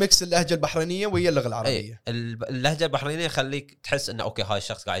وكل شيء. اي ميكس اللهجه البحرينيه ويا اللغه العربيه. اللهجه البحرينيه خليك تحس انه اوكي هاي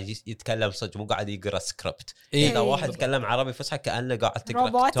الشخص قاعد يتكلم صدق، مو قاعد يقرا سكريبت. اذا واحد يتكلم عربي فصحى كانه قاعد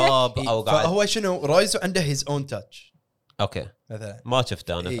تقرا كتاب او قاعد. فهو شنو رايزو عنده هيز اون تاتش. اوكي مثلا ما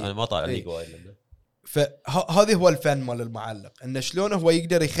شفته انا ما طالع لي وايد. فهذا هو الفن مال المعلق، انه شلون هو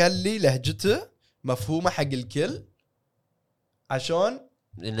يقدر يخلي لهجته مفهومه حق الكل عشان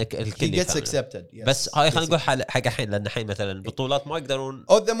انك الكل gets accepted. بس هاي خلينا نقول حق الحين، لان الحين مثلا البطولات ما يقدرون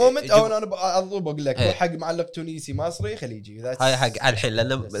at the moment او انا اضرب اقول لك حق معلق تونسي مصري خليجي هاي حق الحين،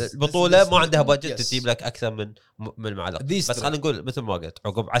 لان البطوله ما عندها بادجت تجيب لك اكثر من معلق. بس خلينا نقول مثل ما قلت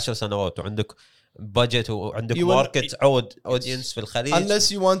عقب 10 سنوات وعندك بادجت وعندك ماركت اودينس في الخليج. unless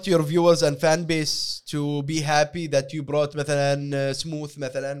you want your viewers and fan base to be happy that you brought مثلا smooth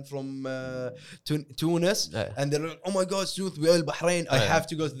مثلا from Tunis and they're like, oh my god smooth we're in Bahrain, I have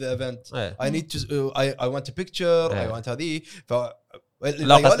to go to the event. I need to I want a picture. I want هذه.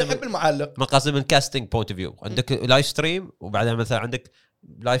 لا يحب المعلق مقاصد من كاستنج بوينت فيو. عندك لايف ستريم وبعدين مثلا عندك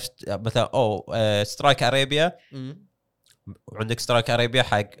لايف مثلا سترايك ارابيا وعندك سترايك ارابيا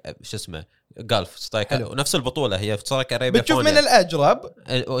حق شو اسمه جولف سترايك، ونفس البطوله هي سترايك ارابيا. بتشوف من الاجرب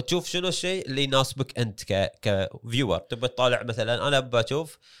وتشوف شنو الشيء اللي يناسبك انت كفيور. تبي تطالع مثلا انا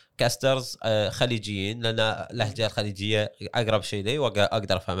بشوف كاسترز خليجيين لان اللهجه الخليجيه اقرب شيء لي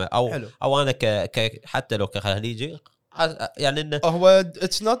واقدر افهمها، او انا حتى لو كخليجي يعني انه هو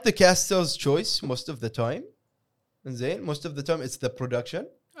it's not the caster's choice most of the time. زين most of the time it's the production.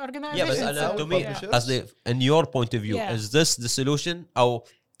 Yeah, but to me, as in your point of view, is this the solution? Or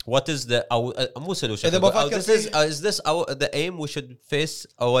what is the مو solution? Is this the aim we should face,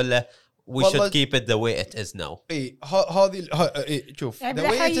 or we should keep it the way it is now? هذه شوف the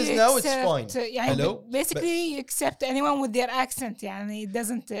way it is now it's fine. يعني basically you accept anyone with their accent. يعني it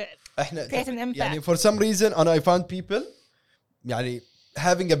doesn't create an impact. يعني for some reason I found people يعني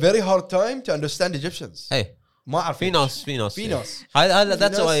having a very hard time to understand Egyptians. ما اعرف في ناس هذا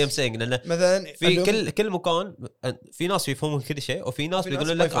that's why I'm saying لأن مثلا في كل مكان في ناس يفهمون كل شيء وفي ناس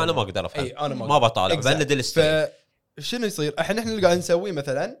بيقولون لك انا ما اقدر افهم ما بطالع بندل شنو يصير. احنا اللي قاعد نسوي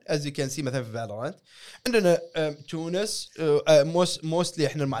مثلا as you can see مثلا في Valorant عندنا تونس mostly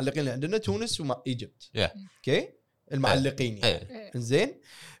احنا المعلقين اللي عندنا تونس وإيجيبت. اوكي المعلقين يعني زين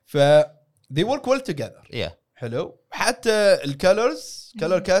ف they work well together. حلو. حتى الكالرز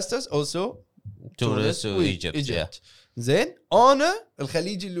color casters also تونس وإيجيبت. زين انا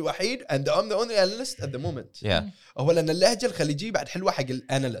الخليجي الوحيد and I'm the only analyst at the moment. هو لان اللهجه الخليجيه بعد حلوه حق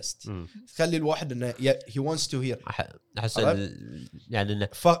الاناليست تخلي الواحد انه he wants to hear. احس يعني انه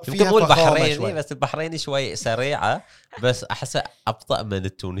يمكن مو البحريني بس البحريني شوي سريعه بس احسه ابطا من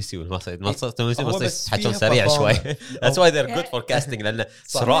التونسي والمصري. التونسي والمصري حكيهم سريع شوي. That's why they're good for casting لان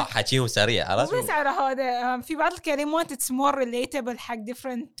سرعه حكيهم سريع. عرفت بس على هذا في بعض الكلمات it's more relatable حق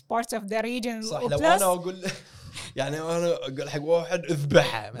different parts of the region. صح. لو انا اقول يعني انا اقول حق واحد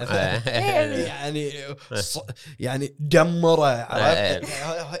اذبحه مثلا يعني يعني دمره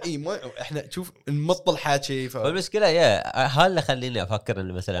عرفت اي ما احنا شوف نمط الحكي المشكله يا هلا خليني افكر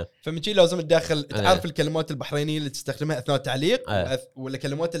انه مثلا فمن شي لازم تدخل تعرف الكلمات البحرينيه اللي تستخدمها اثناء التعليق ولا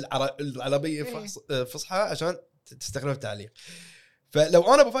كلمات العربيه فصحى عشان تستخدمها في التعليق.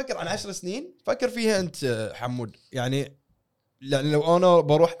 فلو انا بفكر عن 10 سنين فكر فيها انت حمود يعني لو انا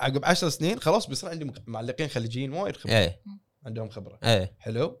بروح عقب 10 سنين خلاص بيصير عندي معلقين خليجيين وايد خبره عندهم خبره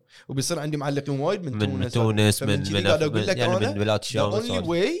حلو وبيصير عندي معلقين وايد من تونس من بلاد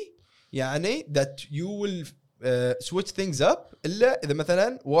الشام يعني that you will switch things up الا اذا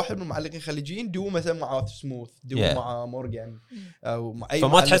مثلا واحد من المعلقين الخليجيين دو مثلا مع سموث دو مع مورغان او مع اي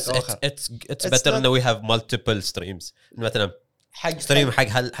فما تحس it's better انه we have multiple streams مثلا حق ستريم حق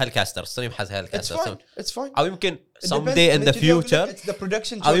هالكاستر ستريم حق هالكاستر it's fine او يمكن someday in the future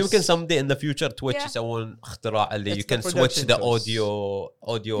او يمكن someday in the future تويتش يسوون اختراع اللي you can switch the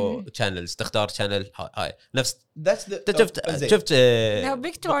audio channels تختار channel هاي نفس شفت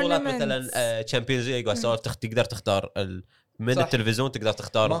بطولات مثلا تشامبيونز ليج تقدر تختار من التلفزيون تقدر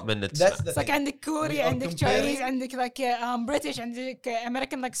تختار من like عندك كوري عندك تشاينيز عندك like بريتش عندك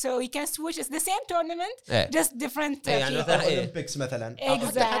امريكان like so you can switch it's the same tournament just different يعني مثلا اولمبيكس مثلا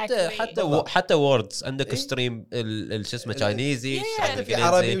حتى ووردز عندك ستريم شو اسمه تشاينيزي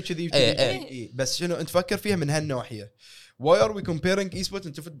عربي وكذي بس شنو انت تفكر فيها من هالناحيه why are we comparing e-sport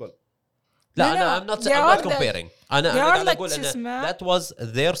into football لا انا I'm not comparing انا اقول ان that was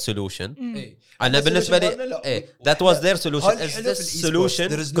their solution انا بالنسبه لي that was their solution is this solution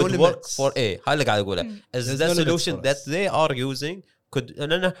could work for هاي اللي قاعد اقوله is the solution that they are using could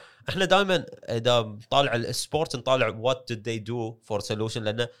لأن احنا دائما اذا نطالع السبورت نطالع what did they do for solution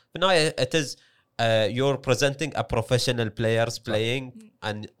لان في النهايه it is you're presenting a professional players playing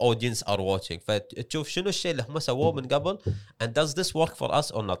and audience are watching فتشوف شنو الشيء اللي هم سووه من قبل and does this work for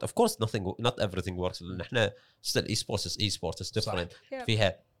us or not of course not everything works لأن احنا still esports is different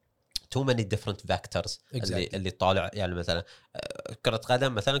فيها too many different vectors اللي طالع يعني مثلا كرة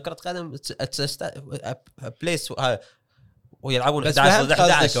قدم it's a place ويلعبون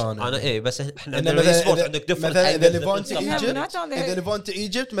 11 انا بس احنا عندنا الاي-سبورت عندك ديفرنت اذا ليفانت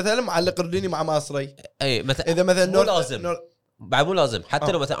ايجيبت مثلا معلق اردني مع مصري مثلا اذا مثلا مو لازم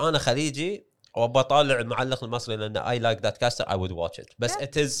حتى لو مثلا انا خليجي وبطالع المعلق المصري لان I like that caster I would watch it بس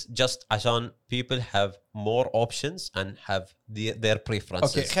it is just عشان people have more options and have their preferences.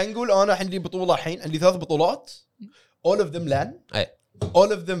 اوكي خلينا نقول انا عندي بطوله الحين عندي 3 بطولات all of them LAN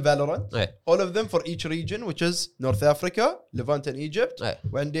all of them Valorant all of them for each region which is North Africa Levant and Egypt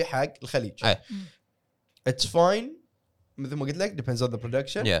وعندي حق الخليج it's fine مثل ما قلت لك depends on the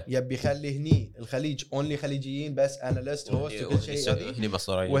production يبي يخلي هني الخليج only خليجيين بس analyst host وكل شيء هني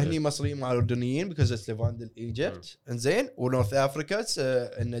مصريين وهني مصريين مع الاردنيين because it's Levant and Egypt انزين ونورث افريكا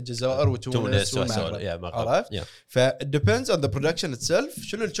ان الجزائر وتونس والمغرب عرفت ف depends on the production itself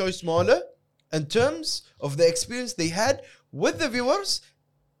شنو التشويس ماله in terms of the experience they had with the viewers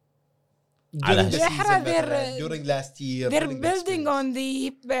during the season during last year they're building on the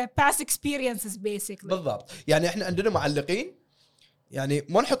past experiences basically بالضبط يعني احنا عندنا معلقين يعني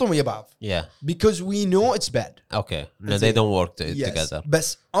ما نحطهم ويا بعض because we know it's bad okay no they don't work together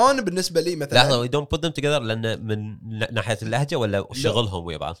بس انا بالنسبه لي مثلا لا we don't put them together لان من ناحيه اللهجه ولا شغلهم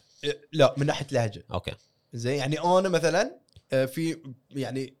ويا بعض لا من ناحيه اللهجه اوكي زين يعني انا مثلا في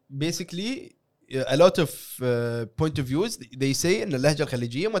يعني basically a lot of point of views they say ان اللهجه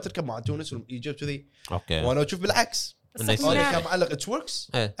الخليجيه ما تركب مع تونس وايجيبت وذي اوكي وانا اشوف بالعكس انا كان معلق it works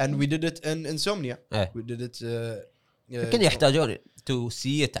and we did it in Insomnia we did it لكن يحتاجون to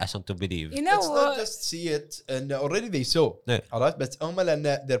see it عشان to believe you know it's not just see it and already they saw عرفت بس هم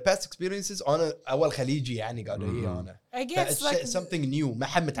لان their past experiences انا اول خليجي يعني قالوا انا I guess like something new ما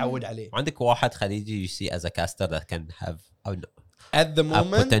حد متعود عليه عندك واحد خليجي you see as a caster that can have at the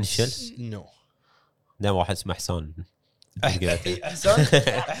moment potential no نعم واحد اسمه حسان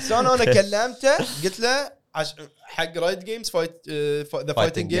حسان انا كلمته قلت له حق رايت جيمز فايت ذا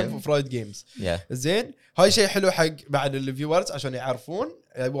فايتنج جيم اوف رايت جيمز زين هاي شيء حلو حق بعد الفيورز عشان يعرفون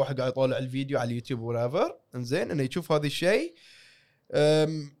واحد قاعد يطالع الفيديو على اليوتيوب ورافر انزين انه يشوف هذا الشيء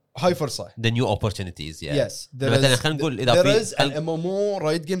هاي فرصه the new opportunities yes مثلا خلينا نقول اذا في MMO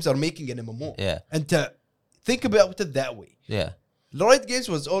رايت جيمز are making an MMO انت think about it that way Riot Games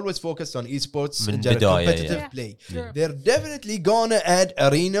was always focused on esports and competitive play. They're definitely gonna add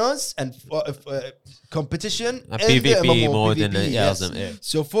arenas and competition and PvP mode PvP, yes.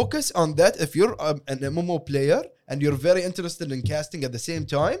 So focus on that if you're an MMO player and you're very interested in casting at the same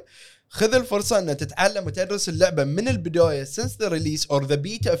time. خذ الفرصه ان تتعلم وتدرس اللعبه من البدايه since the release or the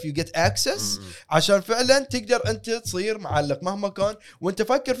beta if you get access عشان فعلا تقدر انت تصير معلق مهما كان. وانت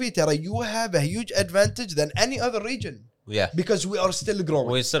فكر فيه ترى you have a huge advantage than any other region because we are still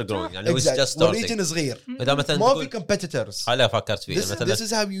growing يعني we just starting region صغير اذا مثلا ما في competitors. هلا فكرت فيه this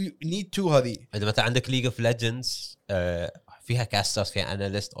is how you need to هذه. اذا مثلا عندك League of Legends فيها كاسترز فيها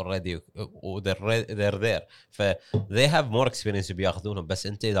اناليست اوريدي they're there ف they have more experience بياخذونهم. بس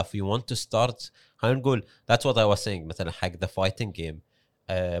انت اذا you want to start خلينا نقول that's what I was saying مثلا حق the fighting game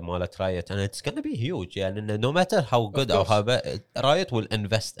مالت Riot and it's gonna be huge يعني no matter how good or how bad Riot will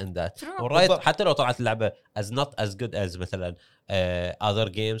invest in that. Riot حتى لو طلعت اللعبة as not as good as مثلا other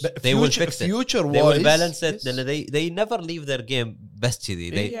games they will fix it, they will balance it. They never leave their game best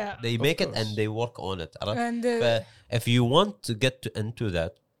they make it and they work on it. And if you want to get into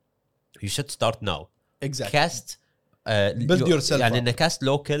that you should start now. Exactly. Cast build yourself يعني إن cast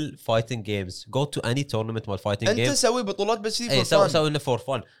local fighting games go to any tournament مال fighting انت games سوي بطولات بس سوي إنه for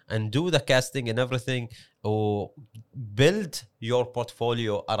fun and do the casting and everything or build your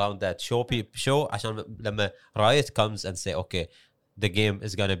portfolio around that. show عشان لما Riot comes and say okay the game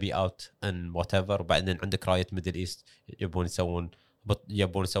is gonna be out and whatever بعدين عندك Riot Middle East يبون يسوون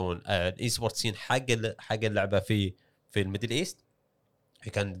e-sport scene حق اللعبة في الميدل East.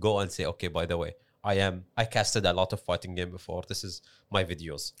 you can go and say okay by the way I casted a lot of fighting game before. This is my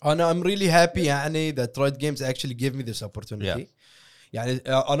videos. I'm really happy يعني that Riot Games actually gave me this opportunity. يعني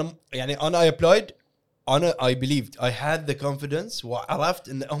أنا I applied. I believed. I had the confidence وعرفت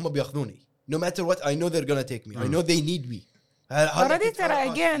إن هم بياخذوني. No matter what, I know they're gonna take me. I know they need me. already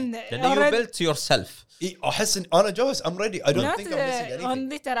ترى again. You built yourself. أحس إن أنا جاهز. I'm ready. I don't think I'm missing anything.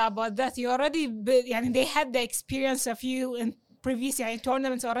 Only ترى about that. You already يعني they had the experience of you in previous يعني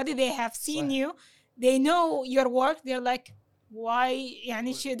tournaments already. They have seen you. They know your work. They're like, why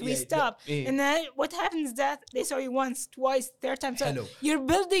يعني should we stop? And then what happens is that they saw you once, twice, third time. So you're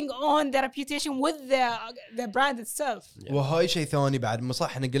building on the reputation with the brand itself. وهاي شيء ثاني بعد. مو صح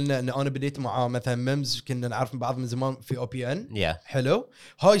احنا قلنا ان انا بديت مع مثلا ميمز كنا نعرف بعض من زمان في OPN. حلو.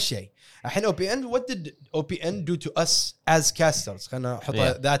 هاي شيء. الحين OPN what did OPN do to us as casters? خلينا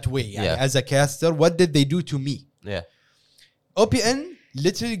نحطها that way يعني as a caster what did they do to me? OPN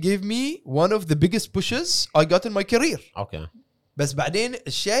literally gave me one of the biggest pushes I got in my career. Okay. بس بعدين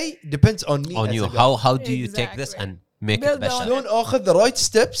الشيء depends on me. On you. How do you take this and make it better? شلون أخذ the right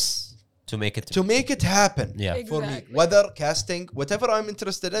steps to make it happen for me. Whether casting, whatever I'm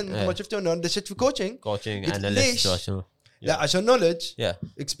interested in. ما شفتوا إنه دشيت في coaching. analyst. لا عشان knowledge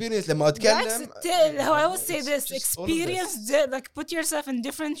experience لما أتكلم I would say this experience like put yourself in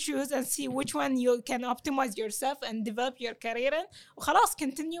different shoes and see which one you can optimize yourself and develop your career in وخلاص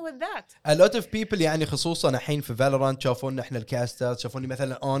continue with that. A lot of people يعني خصوصا الحين في Valorant شافونا احنا الكاستر شافوني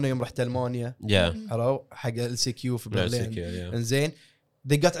مثلا أنا يوم رحت ألمانيا حلو حق LCQ في برلين إنزين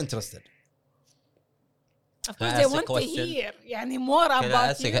they got interested. Of course they want to hear يعني more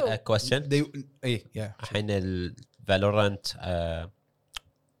about you. Can I ask a question? الحين Valorant,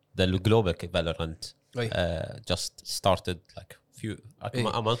 the global Valorant just started like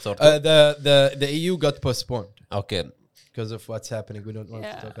a month or two. The EU got postponed. Okay. Because of what's happening, we don't want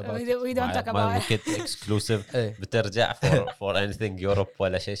to talk about. We don't talk about it. Make it exclusive. بترجع for anything Europe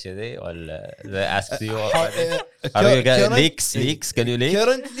ولا شيء كذي ولا they asked you. Are you guys leaks? Can you leak?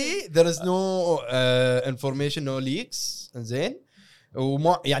 Currently, there is no information, no leaks. زين.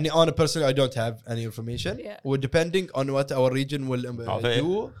 وما يعني أنا personally I don't have any information. We're depending on what our region will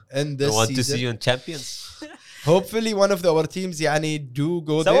do in this season. I want to see you in champions. Hopefully one of our teams يعني do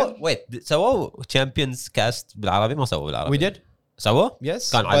go there. Wait, سووا champions cast بالعربي ما سووا بالعربي. We did. سووا؟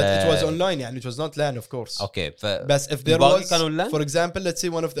 Yes. But it was online يعني it was not LAN of course. Okay. But if there was, for example, let's say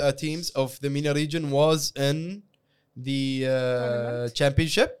one of the teams of the MENA region was in the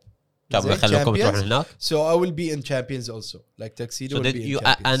championship. So I will be in champions also. Like Tuxedo will be in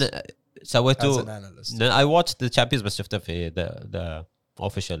champions. سويتوا I watched the champions بس شفته في the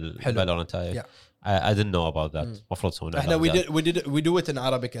official Valorant. I didn't know about that. مفروض سوينا. احنا we do it in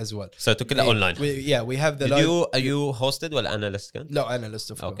Arabic as well. So to كله online. We have the live. Are you hosted ولا analyst كان؟ No,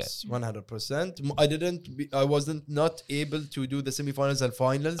 analyst of course. 100%. I wasn't not able to do the semi-finals and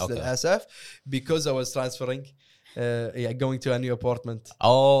finals للأسف because I was transferring. Going to a new apartment.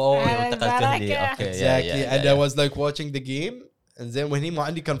 Okay. Exactly. And I was like watching the game. And then when ما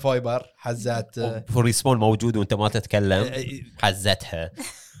عندي كان فايبر حزات. ريسبون موجود وأنت ما تتكلم حزتها.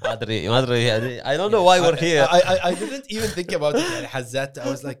 ما أدري يعني I don't know why we're here. I didn't even think about it. يعني حزات. I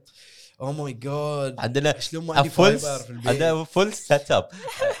was like, oh my god عندنا شلون ما a عندي full فايبر في البيت عندنا full setup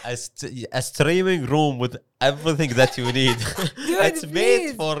a streaming room with everything that you need. It's made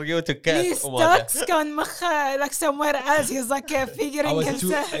please. for you to catch. Please, Oh my God. Tux كان مخه like somewhere else. He's like I figuring was too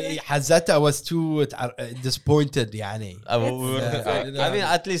himself. حزتها I was too disappointed يعني I mean,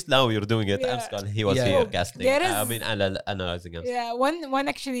 at least now you're doing it. Yeah. Amskan, he was Yeah. here casting. There is- I mean, analyzing us. Yeah, one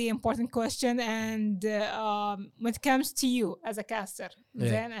actually important question, and when it comes to you as a caster,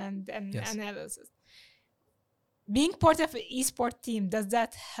 then and Yes. analysis, being part of an esport team, does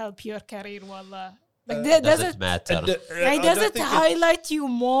that help your career? Wallah, like does it matter? يعني does it highlight you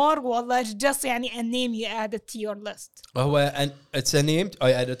more? والله it's just يعني a name you added to your list. هو it's a name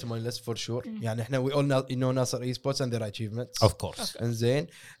I added to my list for sure يعني احنا we all know Nasser Esports and their achievements Of course. انزين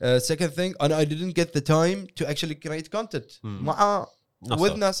second thing and I didn't get the time to actually create content مع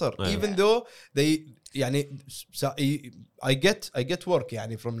with Nasser Yeah. even though they يعني I get work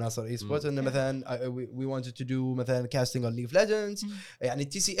يعني from Nasser Esports إنه مثلا we wanted to do مثلا casting on League of Legends يعني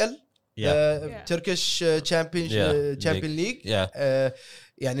TCL Turkish Champion League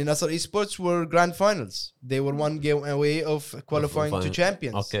يعني Nasser Esports were grand finals. They were one game away of qualifying to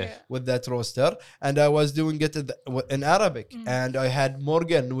champions with that roster, and I was doing it in Arabic. And I had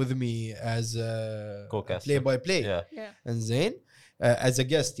Morgan with me as play-by-play. And Zain as a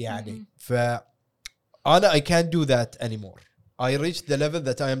guest يعني. I can't do that anymore. I reached the level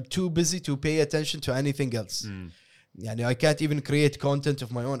that I am too busy to pay attention to anything else. يعني I can't even create content of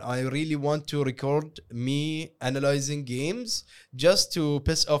my own. I really want to record me analyzing games just to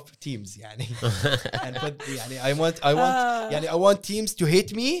piss off teams يعني. And يعني I want teams to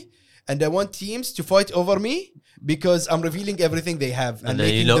hate me and I want teams to fight over me because I'm revealing everything they have and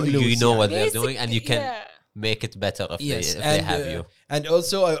making them lose. You know what they're doing and you can make it better if they have you. And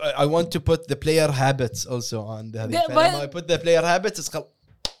also I want to put the player habits also on the I put the player habits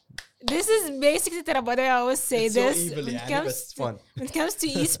This is basically but I always say it's this so evil, when it comes to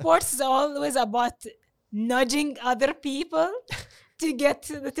esports it's always about nudging other people to get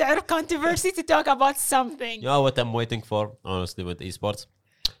the controversy to talk about something. You know what I'm waiting for honestly with esports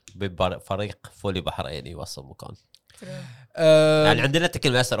فريق فولي بحريني يوصل مكان يعني عندنا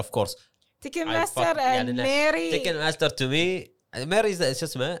تكن ماستر of course تكن ماستر and Mary تكن ماستر to me Mary شو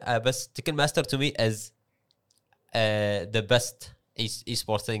اسمه بس تكن ماستر to me as the best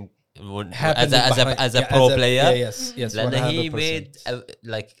esports thing as a pro player yes لأنه he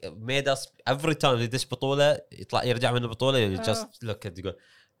made us every time يدش بطولة يطلع يرجع من البطولة just look at you go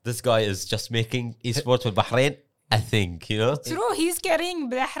this guy is just making esports with Bahrain a thing you know true he's carrying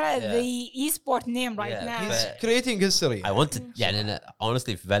the esport name right now he's creating history I want يعني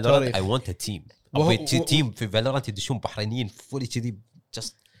honestly في Valorant I want a team team في Valorant يدشون بحرينيين fully كذي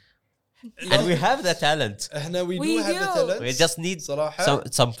just and we have the talent. We do have the talent. We just need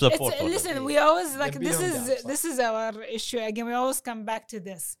some support. Listen, we always like this is our issue again. We always come back to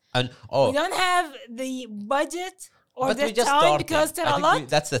this. And we don't have the budget or the time because there are a lot.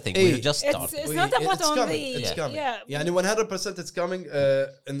 That's the thing. We just started. It's not about only. It's coming. Yeah, 100% it's coming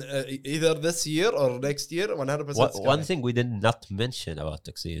in either this year or next year. 100%. One thing we did not mention about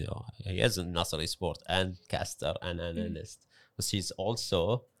Tuxedo, he is a Nasser Esports and caster and analyst, but he's also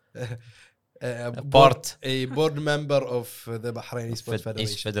a board member of the Bahrain Esports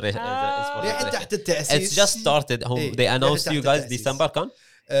Federation. تحت التأسيس. It's just started. They announced you guys December كان?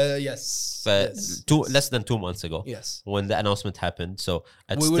 Yes. Less than 2 months ago. Yes. When the announcement happened, so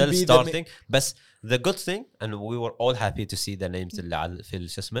it's still starting. But the good thing, and we were all happy to see the names اللي في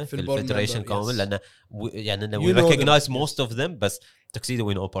شو اسمه في الفيدريشن كامل لأن يعني we recognize most of them. But Tuxedo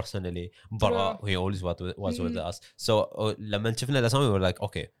we know personally. Bara he always was with us. So لما شفنا الأسامي we were like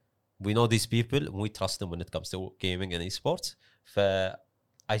okay. We know these people and we trust them when it comes to gaming and esports.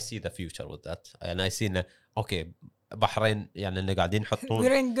 I see the future with that. And I see okay بحرين يعني اللي قاعدين يحطون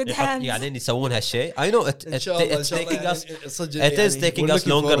يعني يسوون هالشيء. I know it's taking us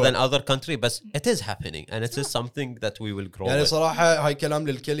longer than other country but it is happening and it is something that we will grow يعني صراحة هاي كلام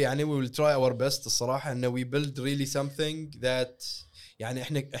للكل يعني we will try our best الصراحة إنه we build really something that يعني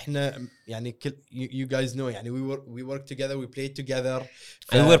احنا يعني you guys know يعني we work together we play together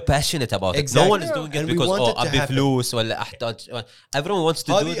and we're passionate about it. No one is doing it because أبي فلوس ولا أحتاج. Everyone wants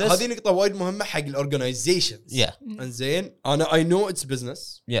to do this. هذه نقطة وايد مهمة حق الorganizations. إنزين I know it's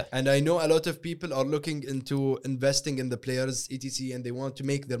business. And I know a lot of people are looking into investing in the players etc and they want to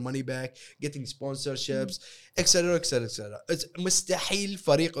make their money back, getting sponsorships etc. It's مستحيل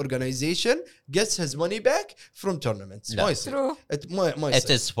فريق organization gets his money back from tournaments. True. It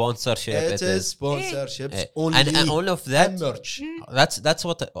is sponsorship. It is sponsorships only and all of that and merch. That's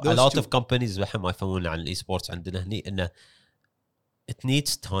what a lot of companies ما يفهمون عن الإيسبورتس عندنا هني إنه it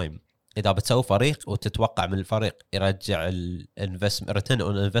needs time اذا بتسوي فريق وتتوقع من الفريق يرجع الانفستمنت ريتيرن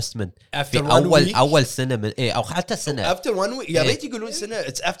اون انفستمنت في اول سنه من او حتى سنه after 1 week يا ريت يقولون سنه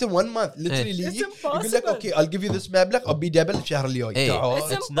it's after 1 month literally يقول لك اوكي I'll give you this مبلغ ابي دبل الشهر الجاي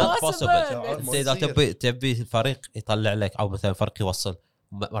it's not possible اذا تبي الفريق يطلع لك او مثلا فريق يوصل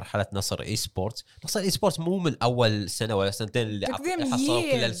مرحله نصر اي سبورت مو من اول سنه ولا سنتين اللي حصلوا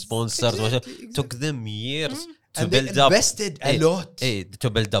كل السبونسرز took them years to build up invested a lot to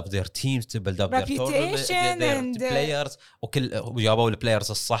build up their teams to build up their tournament their players وجابوا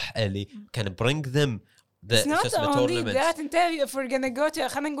البلايرز الصح اللي can bring them the tournament that if we're gonna go to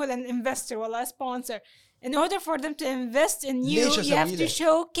خلينا نقول an investor ولا a sponsor in order for them to invest in you have to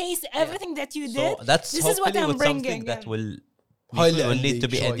showcase everything that you did so that's this is what I'm bringing that will need to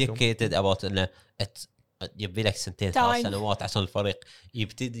be educated about انه يبي لك 2-3 سنوات عشان الفريق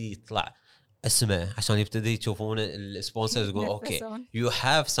يبتدي يطلع اسمه عشان يبتدي يشوفون السبونسرز يقول اوكي you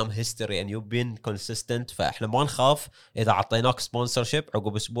have some history and you've been consistent فاحنا ما نخاف اذا عطيناك سبونسرشيب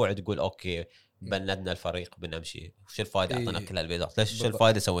عقب اسبوع تقول اوكي بندنا الفريق بنمشي شو الفائده اعطينا كل هالبيضات ليش شو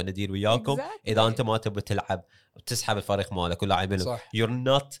الفائده سوينا ديل وياكم اذا انت ما تبي تلعب وتسحب الفريق مالك ولاعبين you're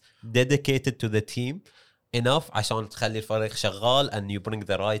not dedicated to the team enough عشان تخلي الفريق شغال and you bring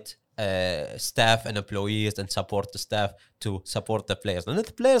the right staff and employees and support the staff to support the players and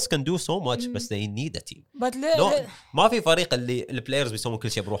the players can do so much but they need a team but ما في فريق اللي البلايرز بيسوون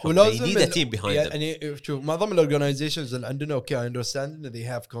كل شيء بروحهم they need a team behind them يعني شوف معظم الاورجنايزيشنز اللي عندنا اوكي I understand that they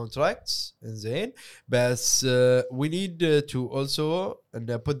have contracts زين بس we need to also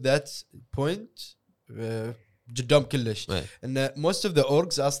put that point قدام كلش ان most of the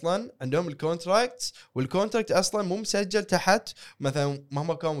orgs اصلا عندهم الكونتراكت والكونتراكت اصلا مو مسجل تحت مثلا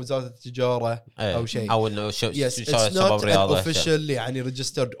مهما كان وزاره التجاره او شيء او انه شباب رياضه official يعني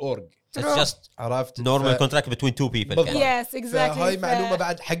registered org it's just عرفت normal contract between two people yes exactly هاي معلومه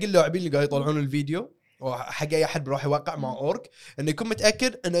بعد حق اللاعبين اللي قاعد يطلعون الفيديو وحق اي احد بيروح يوقع مع اورج انه يكون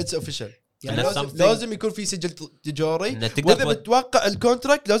متاكد انه it's official يعني لازم يكون في سجل تجاري واذا بتوقع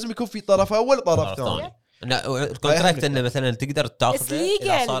الكونتراكت لازم يكون في طرف اول وطرف ثاني الكونتراكت انه مثلا تقدر تاخذه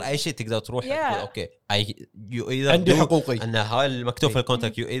اذا صار اي شيء تقدر تروح تقول اوكي عندي حقوقي ان هاي المكتوب في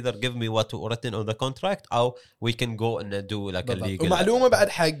الكونتراكت you either give me what written on the contract او we can go and do like a legal ومعلومه بعد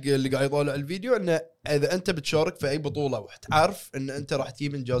حق اللي قاعد يطالع الفيديو انه اذا انت بتشارك في اي بطوله وتعرف ان انت راح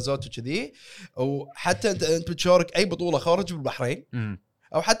تجيب انجازات وكذي او حتى انت بتشارك اي بطوله خارج البحرين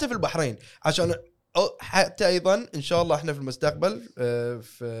او حتى في البحرين عشان حتى ايضا ان شاء الله احنا في المستقبل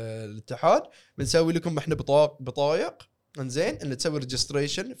في الاتحاد بنسوي لكم احنا بطايق انزين ان تسوي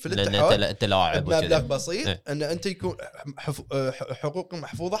ريجستريشن في الاتحاد انت لاعب بمبلغ بسيط ان انت يكون حقوقك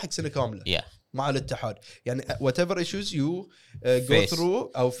محفوظه حق سنه كامله مع الاتحاد يعني whatever issues you go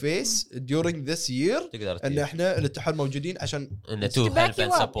through او face during this year ان احنا الاتحاد موجودين عشان ان تو هيلب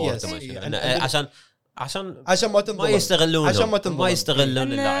اند سبورت عشان ما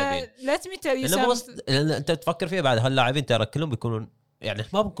يستغلون اللاعبين let me tell you something انت تفكر فيها بعد هاللاعبين ترى كلهم بيكونون يعني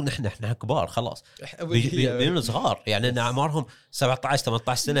ما بنكون احنا كبار خلاص بيكونوا صغار يعني اعمارهم 17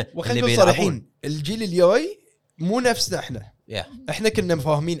 18 سنه اللي بيلعبون الجيل الجاي مو نفسنا احنا كنا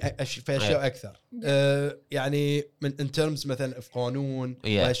فاهمين في اشياء اكثر يعني من in terms مثلا في قانون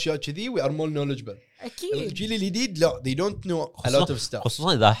واشياء كذي we are more knowledgeable اكيد الجيل الجديد لا they don't know a lot of stuff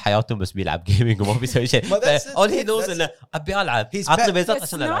خصوصا اذا حياتهم بس بيلعب جيمنج وما بيسوي شيء all he knows انه ابي العب عطني بيزات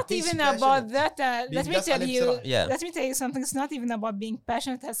عشان العب not even about that let me tell you something it's not even about being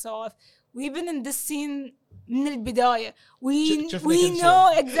passionate as well we've been in this scene من البداية we know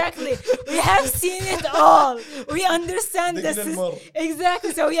exactly we have seen it all we understand the system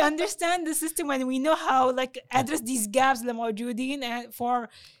exactly so we understand the system and we know how like address these gaps اللي موجودين and for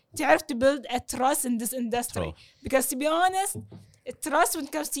تعرف to build a trust in this industry because to be honest trust when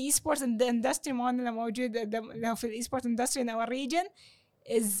it comes to esports and the industry اللي موجود في esports industry in our region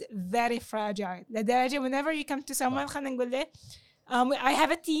is very fragile لدرجة whenever you come to someone خلينا نقول له I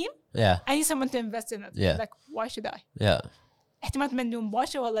have a team I need someone to invest in it like why should I احتمال تمنون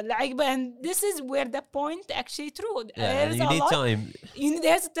مباشر ولا اللعيبة and this is where the point actually true you need time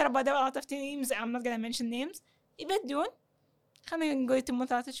there's a lot of teams I'm not gonna mention names يبدون خلينا نقول تمون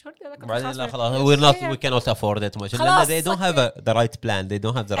 3 شهور بعدين لا خلاص we cannot afford it much لأن they don't have the right plan they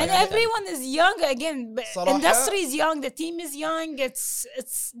don't have the right and everyone is young again industry is young the team is young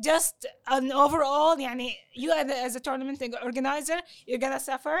it's just an overall يعني you as a tournament organizer you're gonna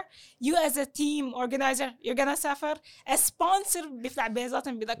suffer you as a team organizer you're gonna suffer a sponsor بيطلع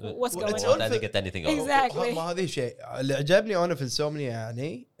بيزاتهم بيقول لك what's going on don't get anything exactly ما هذا الشيء اللي عجبني أنا في السومنيا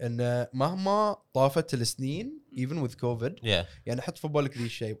يعني إن مهما طافت السنين even with COVID يعني حط في بالك ذي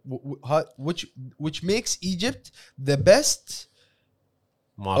الشيء which makes Egypt the best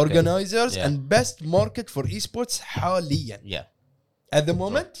organizers Yeah. and best market for esports حاليا. Yeah. At the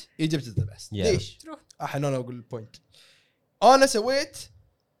moment Egypt is the best. Yeah. ليش؟ True. الحين انا اقول البوينت. انا سويت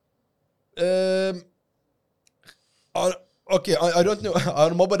اوكي I don't know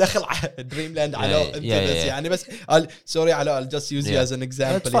انا ما بدخل دريم لاند على انت بس يعني بس سوري على I'll just use you as an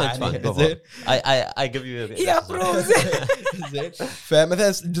example يعني زين. I give you He approves. زين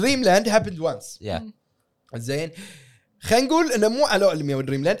فمثلا دريم لاند happened once. Yeah. زين خلينا نقول انه مو علاء اللي يسوي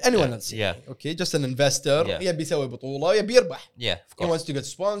دريم لاند anyone else. Yeah. اوكي just an investor Yeah. يبي يسوي بطوله يبي يربح. Yeah. Of he course. wants to get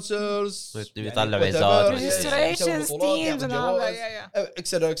sponsors يطلع whatever. عزات. Registrations, teams and all that. Yeah.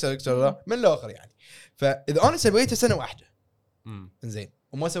 اكسترا من الاخر يعني. فاذا انا سويته سنه واحده زين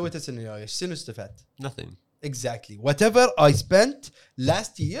وما سويته السنه الجايه ايش شنو استفدت؟ Nothing. exactly whatever I spent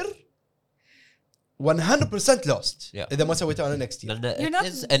last year 100% lost. Yeah. اذا ما سويته انا next year لأن You're it not-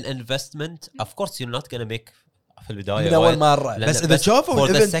 is an investment. Of course you're not gonna make في البداية من اول وايد. مره لأن بس اذا شافوا for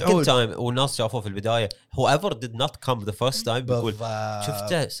the الايفنت second time والناس شافوه في البداية whoever did not come the first time بيقول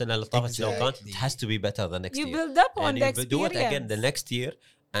شفته السنة اللي طافت شلون كان Exactly. it has to be better the next You year build up on and the you do it again the experience. next year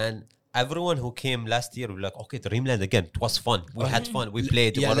and everyone who came last year will like okay Dreamland again it was fun we had fun we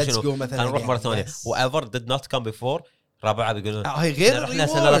played Yeah, let's go مثلاً كان نروح مرة again. ثانية Yes. whoever did not come before رابعة بيقولون هاي غير رحنا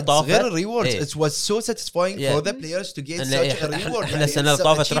السنة اللي الريوردز طافت. غير الريوردز إيه. it was so satisfying Yeah. for the players to get إن such a reward. احنا السنة اللي It's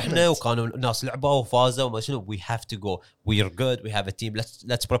طافت achievement. رحنا وكانوا الناس لعبوا وفازوا وما شنو we have to go we are good we have a team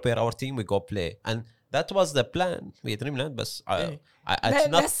let's prepare our team we go play and that was the plan we Dreamland بس it's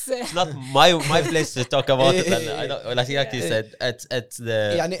not it's not my place to talk about it and I don't like you said it's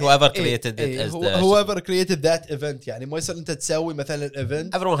the يعني whoever created it as the whoever created that event يعني ما يصير انت تسوي مثلا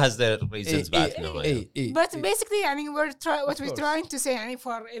الايفنت everyone has their reasons back now But basically, I mean, what we're course. trying to say, I mean,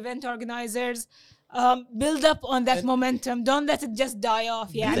 for event organizers, build up on that momentum. Don't let it just die off.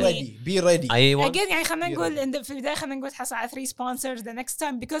 be يعني ready be ready. أيوة again يعني خلينا Be نقول في البداية خلينا نقول تحصل على 3 sponsors the next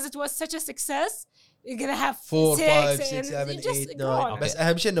time because it was such a success. You're gonna have 4 5 6 6 7 and just 8 go 9 on. بس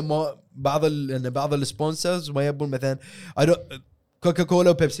اهم شيء انه ما بعض السبونسرز ما يبون مثلا كوكا كولا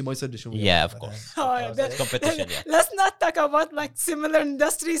وبيبسي ما يصير yeah of course Oh, it's competition yeah Let's not talk about like similar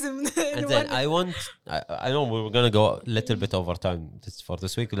industries in and then one. I want I know we're gonna go a little bit over time for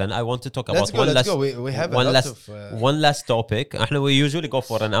this week and I want to talk about let's go one let's last go we have one a lot last of one last topic احنا we usually go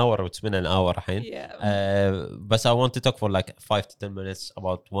for an hour it's been an hour الحين Yeah. but I want to talk for like 5 to 10 minutes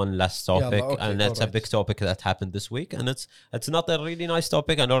about one last topic okay, and it's a alright. big topic that happened this week and it's not a really nice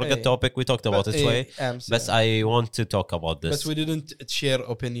topic and or a good Eh, topic we talked about but, it way but I want to talk about this بس we didn't share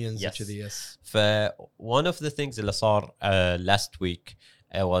opinions Yes. actually yes one of the things اللي صار last week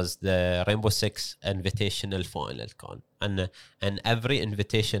was the Rainbow Six Invitational final كان and every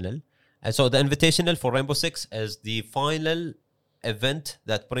invitational so the invitational for Rainbow Six is the final event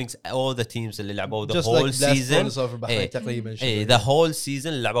that brings all the teams اللي لعبوا the just whole like last season bonus of البحرين تقريبا ايه the whole season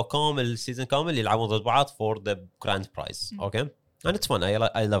اللي لعبوا كامل season كامل يلعبون ضد بعض for the grand prize okay and it's fun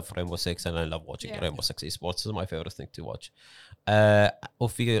I love Rainbow Six and I love watching Yeah. Rainbow Six esports it's my favorite thing to watch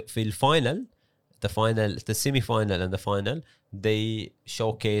وفي الفاينل the semi-final and the final they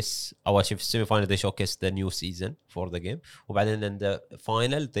showcase أول شيء في semi-final they showcase the new season for the game وبعدين in the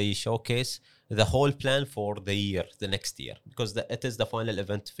final they showcase the whole plan for the year the next year because it is the final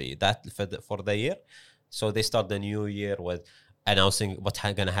event في that for the year so they start the new year with announcing what's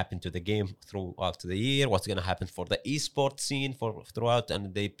going to happen to the game throughout the year what's going to happen for the esports scene throughout and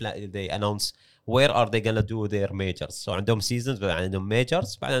they announce where are they going to do their majors so عندهم seasons بعد عندهم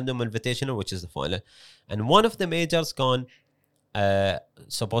majors بعد عندهم invitational which is the final and one of the majors كان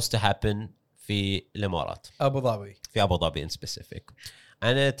supposed to happen في الإمارات أبو ظبي في أبو ظبي in specific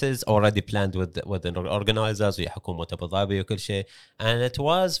and it is already planned with the organizers ويا حكومة أبو ظبي وكل شيء and it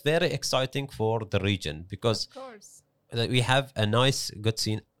was very exciting for the region because Of course. we have a nice good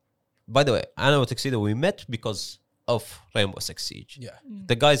scene by the way أنا وتكسيدو we met because of Rainbow Six Siege yeah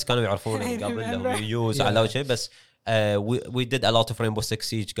the guys كانوا يعرفون I من قبل remember. لهم يوز Yeah. على شيء بس we did a lot of Rainbow Six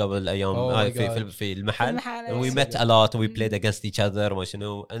Siege قبل أيام Oh my في المحل المحل، and we yes. met a lot and we played against each other ما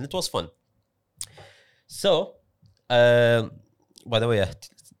شنو and it was fun so by the way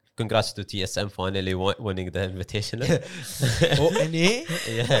congrats to TSM finally winning the invitational ONA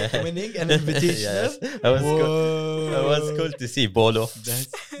yeah winning an invitational yes that was cool it was cool to see Bolo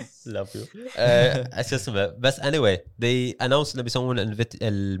love you ايش اسمه بس anyway they announced انه بيسوون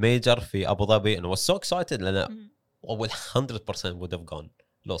الميجر في ابو ظبي and I was so excited لان I will 100% would have gone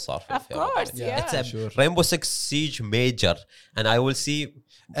لو صار في Of course, Yeah. yeah. it's a Sure. Rainbow Six Siege major and I will see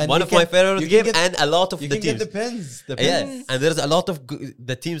And one you of my can- favorite you can game get- and a lot of you the can get teams the pins yeah and there's a lot of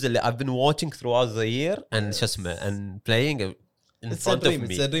the teams that I've been watching throughout the year and just and playing in It's a front of dream.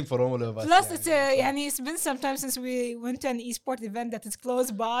 me. It's a dream for all of us. Plus, it's يعني it's been some time since we went to an esport event that is close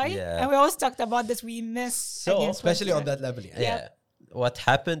by, Yeah. and we always talked about this. We miss So, against especially on West that level. Yeah. Yeah. What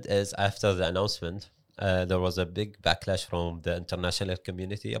happened is after the announcement, there was a big backlash from the international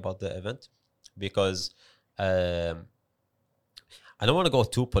community about the event because I don't want to go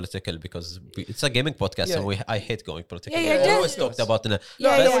too political because it's a gaming podcast and I hate going political. Yeah, we yeah, always just- talked about it.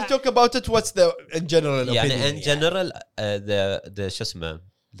 Yeah, We'll talk about it. What's the in general يعني opinion? in general the شو اسمه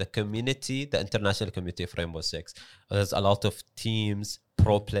the community, the international community of Rainbow Six, there's a lot of teams,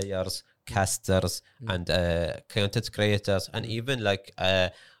 pro players, casters, and content creators, and even like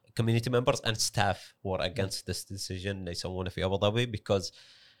community members and staff were against this decision they يسوونه في أبو ظبي because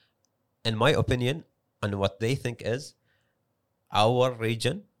in my opinion and what they think is our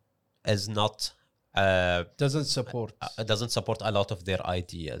region is not doesn't support a lot of their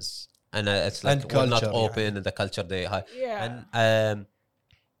ideas and it's like And we're not culture, open and the culture they have Yeah.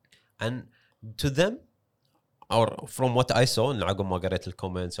 and to them or from what I saw and عقب ما قريت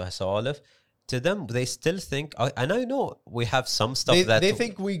الكومنتس وهالسوالف to them they still think and I know we have some stuff they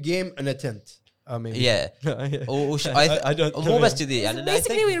think we game in a tent. I mean, yeah I don't مو بس كذي يعني I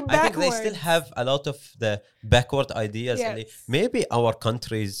Basically, we're think they backwards. still have a lot of the backward ideas Yes. اللي maybe our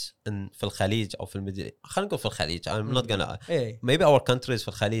countries في الخليج أو في المدينة خلينا نقول في الخليج I'm not gonna إيه. maybe our countries في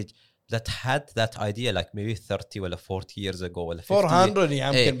الخليج that had that idea like maybe 30 ولا 40 years ago ولا 50 400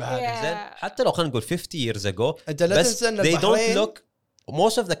 يمكن إيه. بعد. Yeah. زين حتى لو خلينا نقول 50 years ago أنت لا بس تنسى إن they البحرين- don't look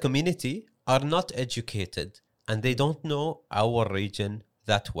most of the community are not educated and they don't know our region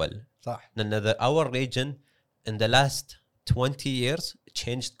that well صح. and our region in the last 20 years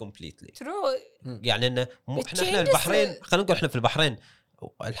changed completely True. يعني إنه It احنا changes البحرين خلينا نقول احنا في البحرين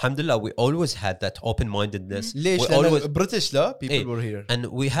الحمد لله we always had that open-mindedness ليش؟ we لأن always British لا people إيه. were here. and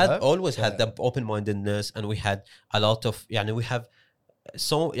we had Yeah. always had the open-mindedness and we had a lot of يعني we have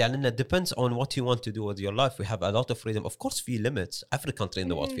so يعني إنه depends on what you want to do with your life we have a lot of freedom of course في limits every country in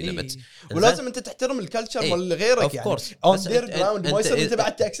the world في limits إيه. ولازم أنت تحترم الكلتشر إيه. مال غيرك Of يعني. course. on بس their أنت- ground ما أنت- يصير أنت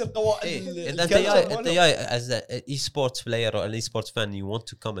بعد تكسر قواعد إيه. ال- إذا أنت الكلتشر جاي أنت مالهم. جاي as an e-sports player or an e-sports fan you want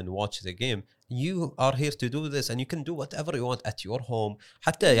to come and watch the game you are here to do this and you can do whatever you want at your home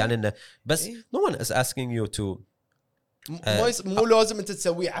حتى يعني إنه بس إيه. no one is asking you to مو لازم أنت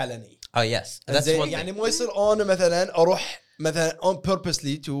تسويه علني. yes that's زين، one يعني thing. مو يصير انا مثلا اروح مثلا on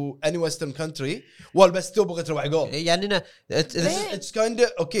purposely to any western country بس تبغى تروح جول. يعني إنه It's kind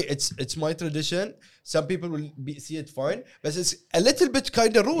of okay. It's my tradition. Some people will see it fine, but it's a little bit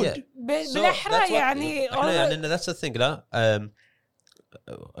kind of rude. Yeah. So بالأحرى that's what- يعني احنا يعني إنه that's the thing لا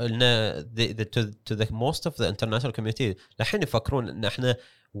إنه to the most of the international community الحين يفكرون إن احنا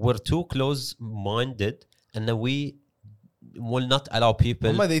we're too close minded and we will not allow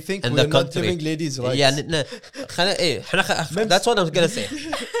people Mama, they think in we're the not country. giving ladies rights. يعني إنه خلينا ايه احنا that's what I'm gonna say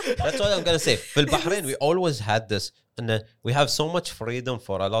that's what I'm gonna say في البحرين we always had this إنه we have so much freedom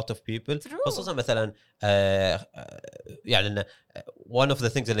for a lot of people True. خصوصا مثلا يعني إنه one of the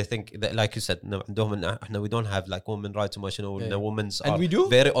things that I think that, like you said إنه عندهم إن احنا we don't have like women rights وما شنو Yeah. إنه women's And are we do.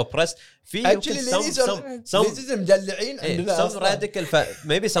 very oppressed في Actually, يمكن ladies are some ladies مدلعين إيه, عندنا some أصلاً. radical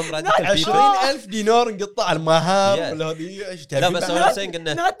maybe some radical people 20,000 دينار نقطع المهام Yeah. ولا هذه ايش لا بس تبي I'm saying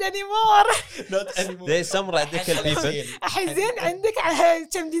إنه not anymore. not anymore. there's some radical people حزين عندك على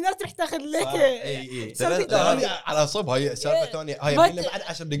كم دينار تروح تاخذ لك. اي There are- هذه على صوب هاي سالفه ثانيه هاي But- يبي بعد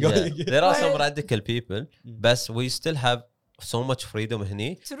 10 Yeah. دقائق. there are some radical people بس we still have so much freedom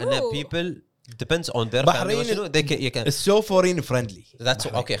هني and that True. people depends on their بحرين family وشنو they can, you can It's so foreign friendly. that's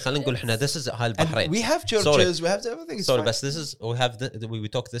okay خلينا نقول احنا this is هاي And البحرين we have churches, we have everything. It's sorry fine. but this is we have we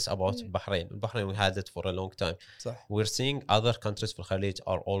talk this about Bahrain we had it for a long time صح. we're seeing other countries في الخليج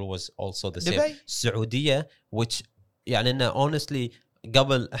are always also the same دبي. السعودية which يعني إنه honestly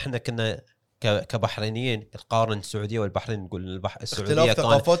قبل احنا كنا كبحرينيين نقارن السعودية والبحرين نقول السعودية اختلاف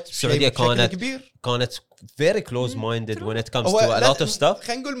ثقافات السعودية بشكل كبير. كانت very close minded when it comes هو to a lot of stuff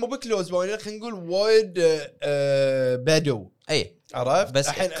خلينا نقول مو بكلوز خلينا نقول وايد بدو اي عرفت بس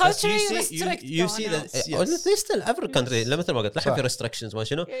الحين بس Culturally you see restrict you see on that us. Yes. they still every country مثل ما قلت لحين صح. في restrictions ما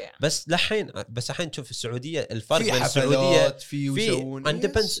شنو Yeah. بس الحين تشوف السعودية الفرق في بين السعودية حفلات في ويسوون and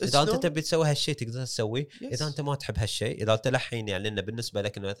depends Yes, اذا it's انت no. تبي تسوي هالشيء تقدر تسويه Yes. اذا انت ما تحب هالشيء اذا انت الحين يعني انه بالنسبه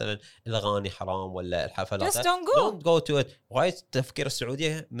لك انه مثلا الاغاني حرام ولا الحفلات Just don't go. don't go to it وايد تفكير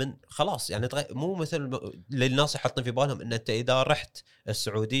السعوديه من خلاص يعني مو مثل للناس يحطون في بالهم ان انت اذا رحت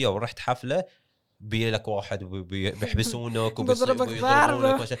السعوديه ورحت حفله بيلك واحد بيحبسونك بيضربك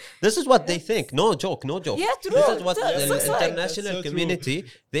وبيضربونك This is what they think no joke Yeah, true. This is what صح، the صح. international That's so true. community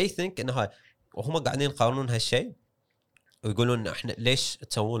they think ان هاي وهم قاعدين يقارنون هالشيء ويقولون احنا ليش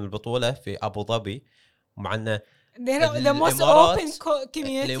تسوون البطوله في ابو ظبي مع انه they're the most الإمارات- open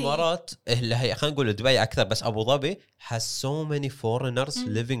community. الامارات اللي هي خلينا نقول دبي اكثر بس ابو ظبي has so many foreigners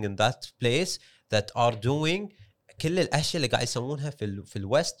living in that place that are doing كل الاشياء اللي قاعد يسوونها في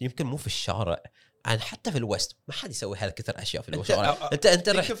الوست يمكن مو في الشارع يعني حتى في الوست ما حد يسوي هالكثر اشياء في الشارع انت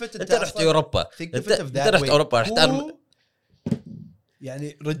رحت اوروبا انت رحت اوروبا رحت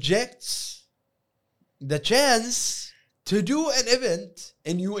يعني rejects the chance to do an event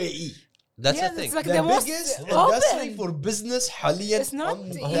in UAE. That's Yeah, the thing it's like The the most biggest open. industry for business حاليا It's not.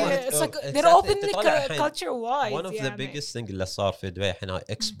 on Yeah, planet it's like Earth. they're open تطلع الحين culture wise. one of the biggest thing اللي صار في دبي الحين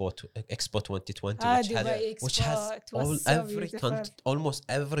Expo 2020 which has almost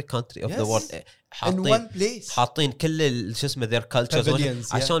every country of the Yes. world in one place. حاطين كل شو اسمه their cultures Pavilions,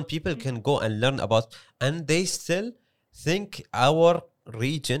 yeah. عشان people can go and learn about and they still think our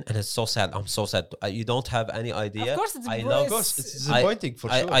region and it's so sad. I'm so sad. You don't have any idea. Of course, it's I love. Of course, it's disappointing for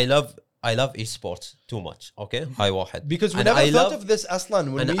sure. I love esports too much. Okay, هاي واحد. Because we And never I thought love- of this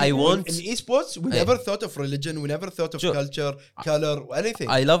أصلاً. When and we, I want- in esports, we never thought of religion. We never thought of Sure. culture, color, or anything.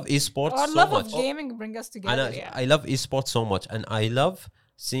 I love esports Our so love much. of gaming bring us And together. Yeah. I love esports so much, and I love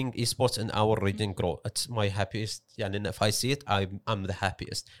seeing esports in our region grow. It's my happiest. Yeah, and if I see it, I'm the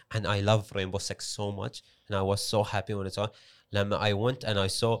happiest. And I love Rainbow Six so much, and I was so happy when it's on. لما I went and I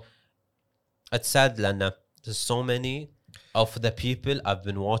saw. It's sad, لأن there's so many of the people I've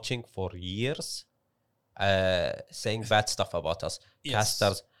been watching for years saying bad stuff about us. Yes.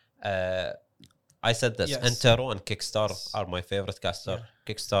 Casters. I said this. Yes. Entero and Kickstar are my favorite caster. Yeah.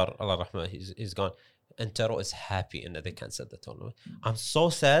 Kickstar, Allah Rahmah, he's gone. Entero is happy in that they cancelled the tournament. I'm so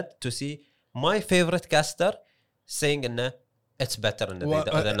sad to see my favorite caster saying it's better and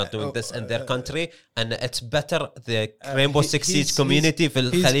they're not doing this in their country and it's better the Rainbow Six Siege community في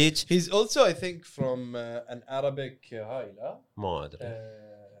الخليج. He's also, I think, from an Arabic هاي لا. ما أدري.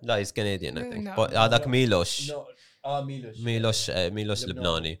 لا he's Canadian I think. No. But هذاك ميلوش. No. ميلوش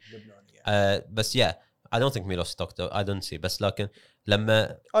لبناني. لبناني. بس yeah I don't think Milos talked to, I don't see بس لكن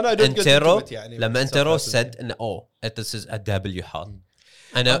لما I don't get انترو into it يعني. لما انترو said ان this is a W hat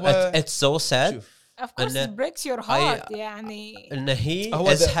and it's so sad شوف. Of course, it breaks your heart. يعني. ان he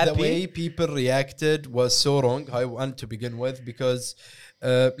هو is the happy way people reacted was so wrong. I want to begin with because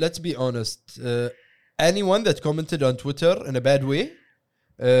let's be honest. Anyone that commented on Twitter in a bad way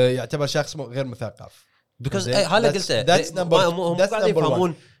يعتبر شخص غير مثقف. because هلا قلت That's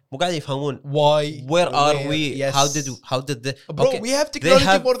مو قاعد يفهمون why where are we yes. how did the Bro, okay, we have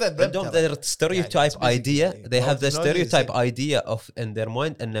technology more than them. عندهم their stereotype يعني, idea they have the technology is stereotype insane. idea of in their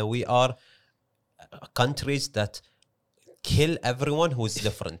mind and we are countries that kill everyone who's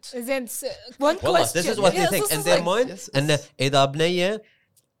different. Then one والله question. this is what they think in their mind Yes, ان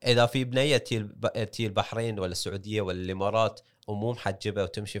اذا في بنيه تي البحرين ولا السعوديه ولا الامارات ومو محجبه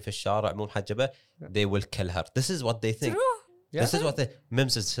وتمشي في الشارع مو محجبه they will kill her. This is what they think. Yeah. This is what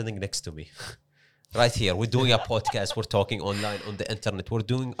Mims is sitting next to me right here. We're doing a podcast, we're talking online on the internet, we're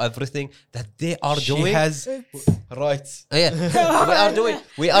doing everything that they are doing. She has rights. Yeah,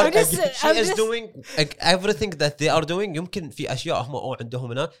 we are she is just- doing everything that they are doing. يمكن في أشياء هم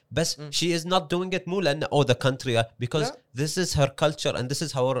عندهم هنا بس she is not doing it مو لأن the country because this is her culture and this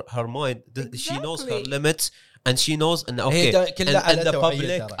is her mind. She knows her Exactly. limits and she knows and okay and the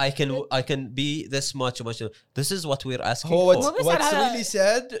public ترى. I can be this much. This is what we're asking هو for. what's really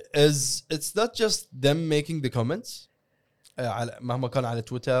sad is it's not just them making the comments على مهما كان على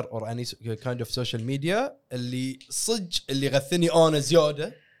تويتر or any kind of social media اللي اللي غثني أنا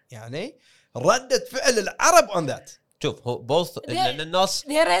زيادة يعني ردة فعل العرب on that. شوف هو both لأن الناس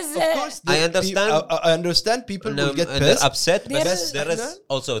There is. Of course, I understand. I understand people will get they're pissed. upset but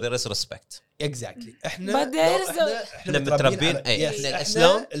There's- there is respect. Exactly. احنا But there is احنا متربين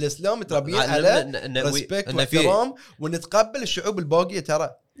احنا الإسلام متربين على respect واحترام ونتقبل الشعوب الباقية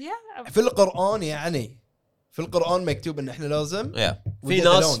ترى. Yeah. في القرآن يعني في القرآن مكتوب ان احنا لازم Yeah.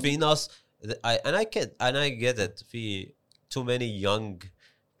 في ناس and I get it في too many young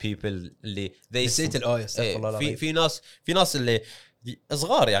people اللي نسيت الآية استغفر الله العظيم. في ناس اللي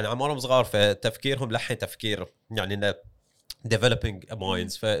صغار يعني عمرهم صغار فتفكيرهم لحين تفكير يعني إنه developing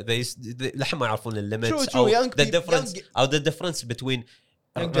minds لحين ما يعرفون الليمتس أو the difference between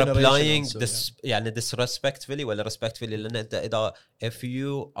replying this يعني disrespectfully ولا respectfully لأن أنت إذا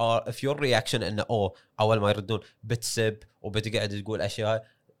if your reaction إنه أول ما يردون بتسب وبتقعد تقول أشياء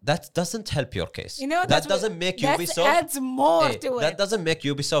that doesn't help your case. You know, that doesn't make Ubisoft adds more to that it. doesn't make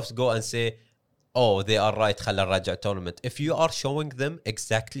Ubisoft go and say they are right خلنا نرجع tournament. If you are showing them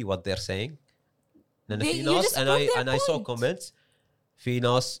exactly what they're saying لأن في ناس and I saw comments في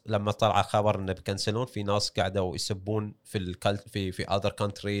ناس لما طلع خبر انه بيكنسلون في ناس قاعدوا يسبون في other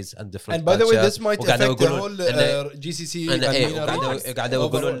countries and different and by the way this might وقاعدوا affect the يقولون whole GCC قاعدوا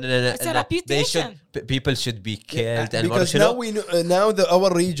يقولون It's a reputation. people should be killed and because now we know, now the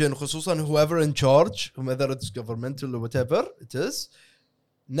our region خصوصا whoever in charge whether it's governmental or whatever it is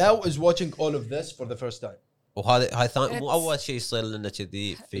now is watching all of this for the first time. وهذا مو اول شيء يصير لنا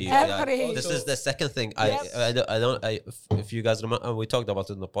كذي في this is the second thing I don't if you guys remember we talked about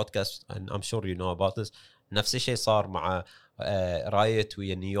it in the podcast and I'm sure you know about this نفس الشيء صار مع رايت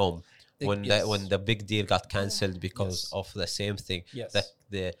ويا نيوم when the big deal got cancelled because of the same thing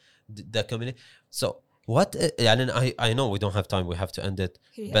the community so what يعني I know we don't have time we have to end it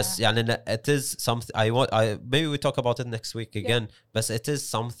بس يعني it is something I maybe we talk about it next week again but it is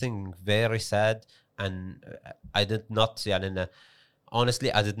something very sad and I did not يعني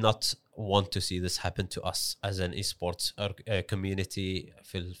honestly I did not want to see this happen to us as an esports community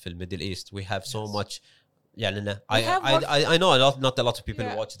في Middle East we have so much يعني I know not a lot of people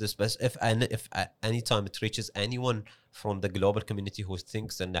watch this but if any time it reaches anyone from the global community who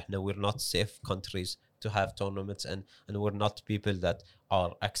thinks that we're not safe countries to have tournaments and we're not people that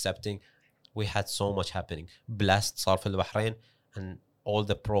are accepting we had so much happening blast صار في البحرين and all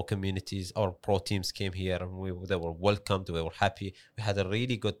the pro communities or pro teams came here and they were welcomed we were happy we had a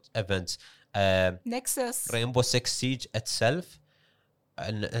really good events Nexus Rainbow Six Siege itself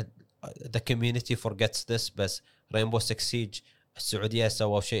and the community forgets this but Rainbow Six Siege السعودية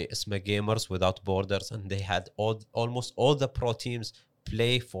سووا شيء اسمه Gamers Without Borders and they had almost all the pro teams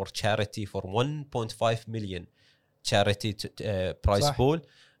play for charity for 1.5 million charity prize pool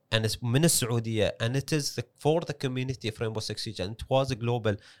and it's من السعودية and it is for the community of Rainbow Six Siege and it was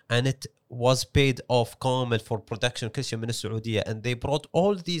global and it was paid off كامل for production كل شيء من السعودية and they brought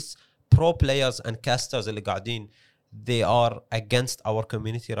all these pro players and casters اللي قاعدين they are against our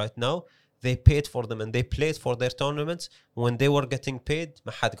community right now they paid for them and they played for their tournaments when they were getting paid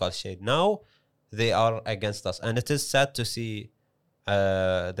ما حد قال شيء now they are against us and it is sad to see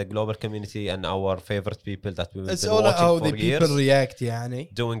the global community and our favorite people that we've been watching how for the years people react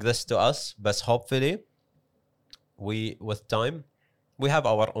يعني doing this to us but hopefully we with time we have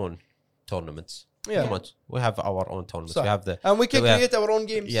our own tournaments much we have our own tournaments we have the and we can create our own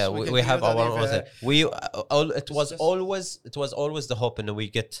games we have our own it was always the hope and we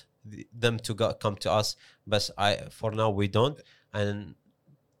get them to come to us but for now we don't and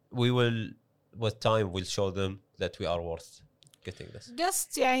we will with time we'll show them that we are worth getting this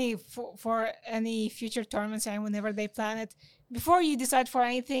just يعني for any future tournaments and whenever they plan it before you decide for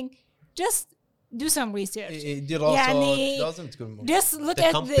anything just do some research يعني لازم تكون just look the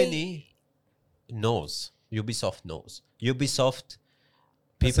at company knows Ubisoft knows Ubisoft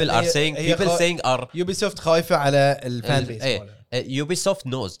people are saying are Ubisoft خايفة على الفان بيس Ubisoft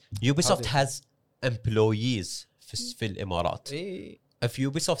knows Ubisoft has employees في الإمارات if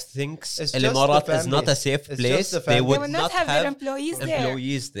Ubisoft thinks الإمارات is not a safe place they would not have their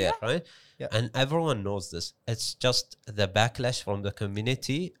employees there right and everyone knows this it's just the backlash from the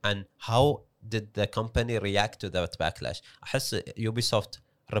community and how did the company react to that backlash أحس Ubisoft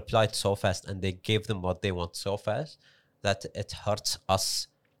replied so fast and they gave them what they want so fast that it hurts us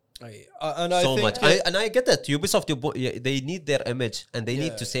so much and I get it Ubisoft they need their image and they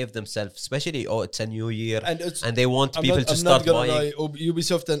need to save themselves especially it's a new year and they want people to start buying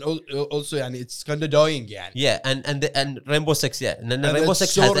Ubisoft and also يعني it's kind of dying يعني and Rainbow Six and Rainbow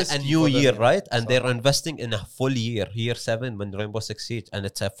Six has a new year right and they're investing in a full year 7 when Rainbow Six Siege and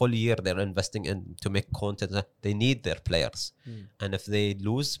it's a full year they're investing in to make content they need their players and if they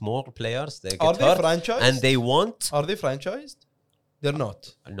lose more players they get hurt franchised? and they want are they franchised they're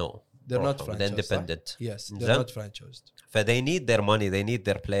not no they're not franchised they're independent yes they're not franchised but they need their money they need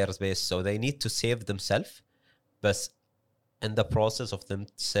their players base so they need to save themselves but in the process of them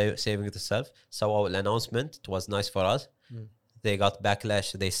saving themselves so our announcement it was nice for us they got backlash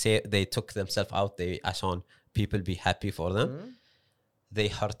they took themselves out they عشان people be happy for them they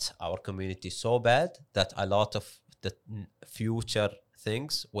hurt our community so bad that a lot of the future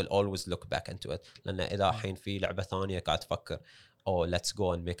things will always look back into it لأن إذا الحين في لعبة ثانية قاعد تفكر let's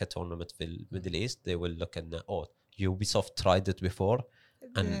go and make a tournament في Middle East they will look at Ubisoft tried it before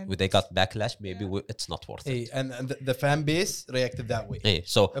and they got backlash maybe it's not worth it and the fan base reacted that way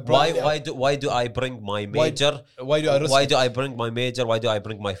so why do I bring my major why do I bring my major why do I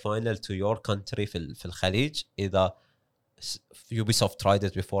bring my final to your country في الخليج إذا Ubisoft tried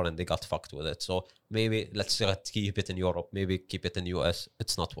it before and they got fucked with it so maybe let's keep it in Europe maybe keep it in US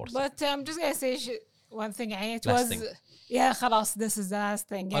it's not worth but I'm just gonna say one thing it Last was thing. yeah خلاص this is the last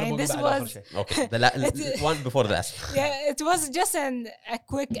thing أنا بقول this بعد آخر was شيء. Okay, the one before the last. yeah, it was just a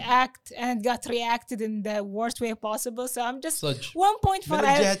quick act and it got reacted in the worst way possible. So I'm just صدق. 1 point for من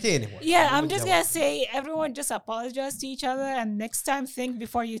الجهتين هو. yeah, I'm just gonna say everyone just apologize to each other and next time think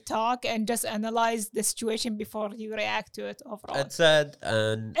before you talk and just analyze the situation before you react to it overall. It's sad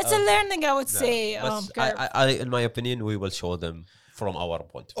and It's a learning, I would say. but curve. I, in my opinion, we will show them from our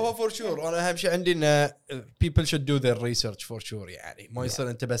point of view. Oh, for sure. أنا أهم شيء عندي إن people should do their research for sure يعني ما يصير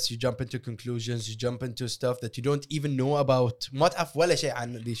أنت بس you jump into conclusions, you jump into stuff that you don't even know about. ما تعرف ولا شيء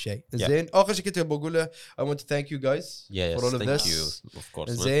عن ذي الشيء. زين. آخر شيء كنت بقوله I want to thank you guys for all of thank this. you, of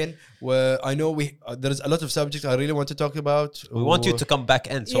course. زين. I know there is a lot of subjects I really want to talk about. We want you to come back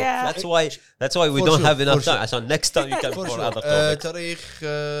in, so Yeah. that's why we For don't sure, have enough for time. So next time you can For for sure. other topics. تاريخ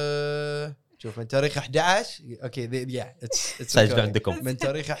شوف من تاريخ 11 اوكي yeah it's سجل okay. عندكم. من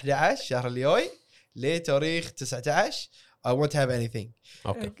تاريخ 11 شهر اليوي لتاريخ 19 I won't have anything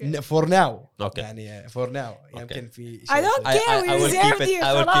Okay. for now. Okay. يعني for now يمكن في I don't care. We I will reserved keep it. you.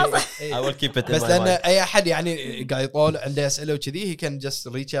 I will خلاص. keep it. I will keep it in بس my لأن mind. أي أحد يعني قاعد يطول عنده أسئلة وكذي he can just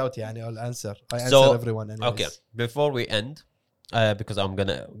reach out يعني I'll answer. I answer So, everyone anyways. Okay, before we end, because I'm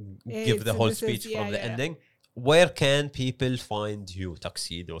gonna give the whole speech from the ending. Where can people find you,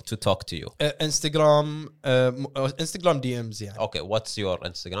 Tuxedo, to talk to you? Instagram DMs يعني. Okay, what's your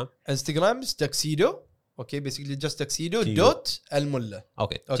Instagram? Instagram is Tuxedo. Okay, basically just Tuxedo dot الملة.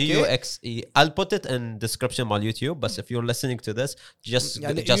 Okay. TUXE. I'll put it in description on YouTube, but if you're listening to this, just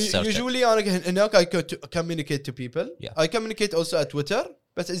search it. Usually هناك I communicate to people. Yeah. I communicate also at Twitter,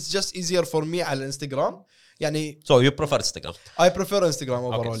 but it's just easier for me على Instagram. يعني So you prefer Instagram? I prefer Instagram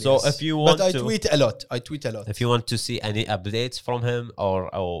overall. Okay. So yes. if you want but I to, tweet a lot. If you want to see any updates from him or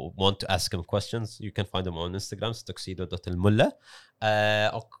want to ask him questions, you can find him on Instagram, tuxedo.almulla.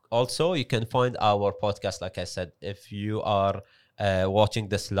 Also, you can find our podcast, like I said, if you are watching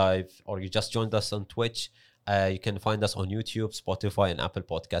this live or you just joined us on Twitch, you can find us on YouTube, Spotify, and Apple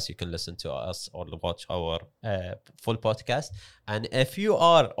Podcasts. You can listen to us or watch our full podcast. And if you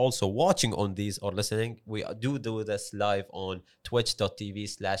are also watching on these or listening, we do this live on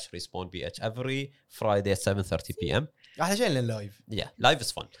twitch.tv/respawnbh every Friday at 7:30 p.m. أحلى شيء live. Yeah, live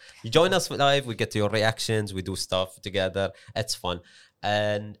is fun. You join us live, we get your reactions, we do stuff together. It's fun.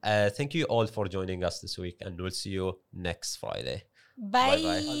 And thank you all for joining us this week, and we'll see you next Friday.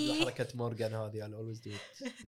 Bye. حركة مورغان هذه I'll always do it.